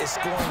matters is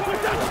scoring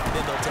quickly, and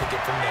then they'll take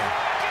it from there.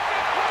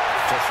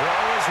 To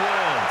throw his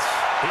Wentz.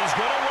 He's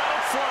going to let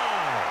it fly.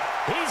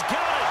 He's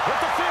got it with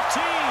the 15.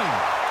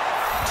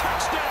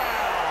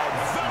 Touchdown,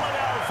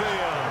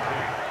 Philadelphia.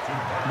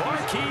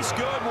 Marquise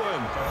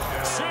Goodwin,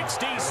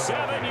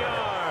 67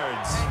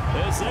 yards.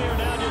 As they are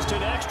now just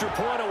an extra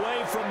point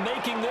away from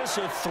making this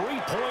a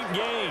 3-point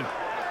game.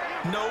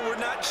 No, we're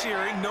not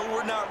cheering. No,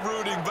 we're not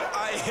rooting, but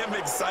I am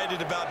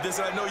excited about this,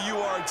 and I know you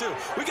are too.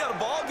 We got a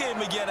ball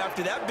game again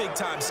after that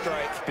big-time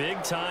strike.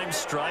 Big-time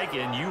strike,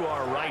 and you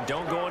are right.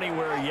 Don't go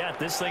anywhere yet.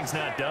 This thing's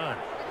not done.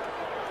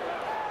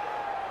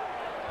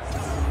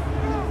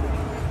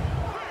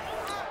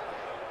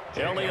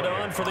 Elliott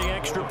on for the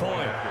extra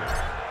point.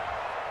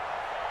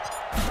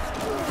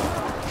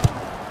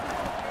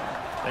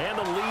 And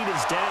the lead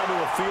is down to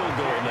a field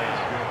goal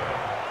now.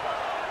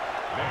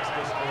 Next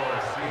to score,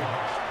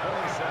 Seahawks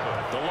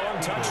 27. The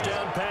long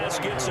touchdown pass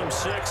gets him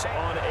 6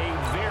 on a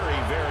very,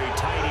 very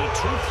tiny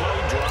 2-play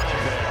drive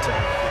that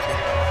time.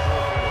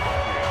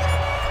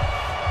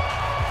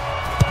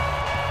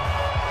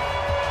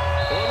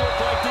 It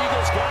looked like the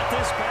Eagles got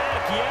this back.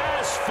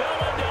 Yes,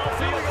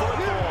 Philadelphia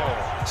football.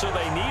 So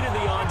they needed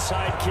the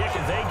onside kick,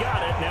 and they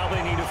got it. Now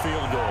they need a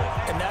field goal.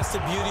 And that's the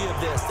beauty of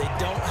this. They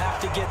don't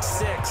have to get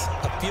 6.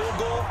 A field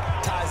goal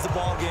ties the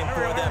ball game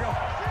for them.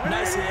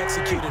 Nicely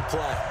executed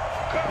play.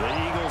 The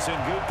Eagles in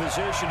good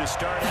position to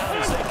start out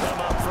as they come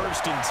up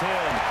 1st and 10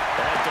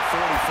 at the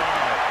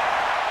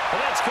 45.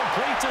 And that's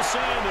complete to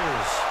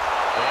Sanders.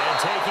 And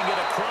taking it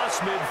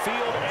across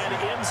midfield and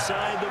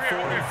inside the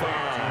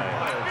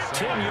 45.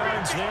 10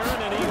 yards there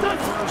and an Eagle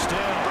first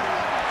down.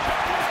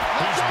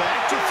 He's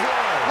back to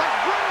throw.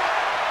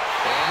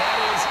 And that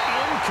is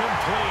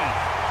incomplete.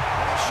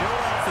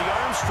 Showing off the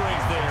arm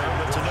strength there,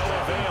 but to no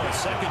avail.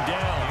 2nd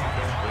down.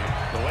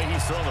 The way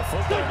he's throwing the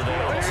football today,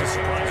 almost a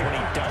surprise when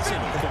he doesn't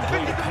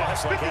complete a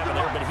pass like happened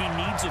there, but he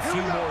needs a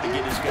few more to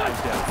get his guys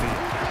downfield.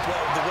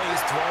 Well, the way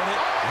he's throwing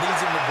it leads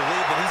him to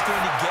believe that he's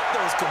going to get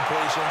those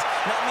completions.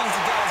 And that means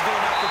the guys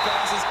going after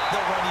passes,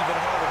 they'll run even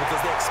harder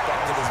because they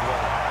expect it as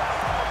well.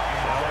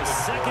 Well, a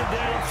 2nd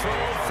down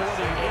throw for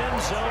the end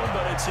zone,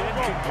 but it's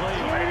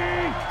incomplete.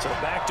 So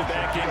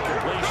back-to-back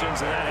incompletions,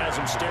 and that has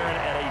him staring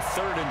at a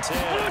 3rd and 10.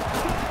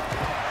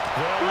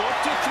 They'll look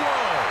to throw.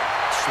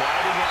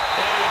 Sliding it,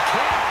 and he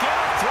can't get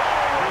a throw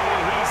away.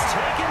 He's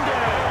taken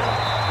down.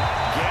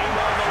 Game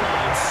on the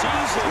line,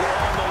 season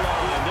on the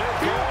line. They're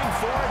going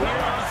for it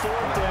here on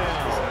 4th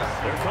down.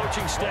 Their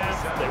coaching staff,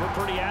 they were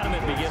pretty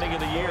adamant beginning of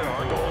the year.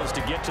 Our goal is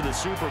to get to the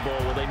Super Bowl.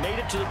 Well, they made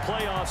it to the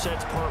playoffs.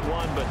 That's part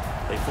 1, but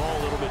they fall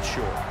a little bit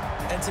short.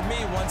 And to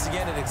me, once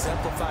again, it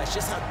exemplifies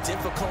just how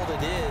difficult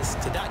it is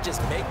to not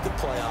just make the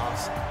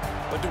playoffs,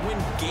 but to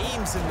win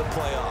games in the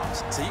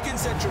playoffs. So you can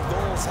set your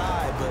goals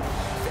high, but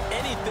if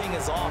anything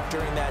is off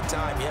during that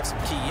time, you have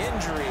some key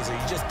injuries or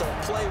you just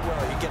don't play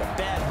well, you get a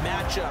bad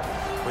matchup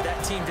where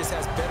that team just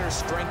has better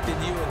strength than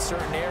you in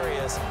certain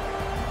areas,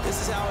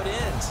 this is how it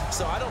ends.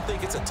 So I don't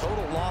think it's a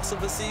total loss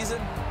of a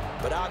season,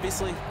 but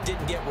obviously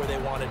didn't get where they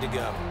wanted to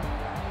go.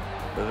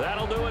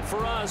 That'll do it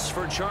for us.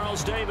 For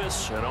Charles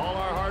Davis and all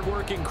our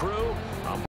hardworking crew,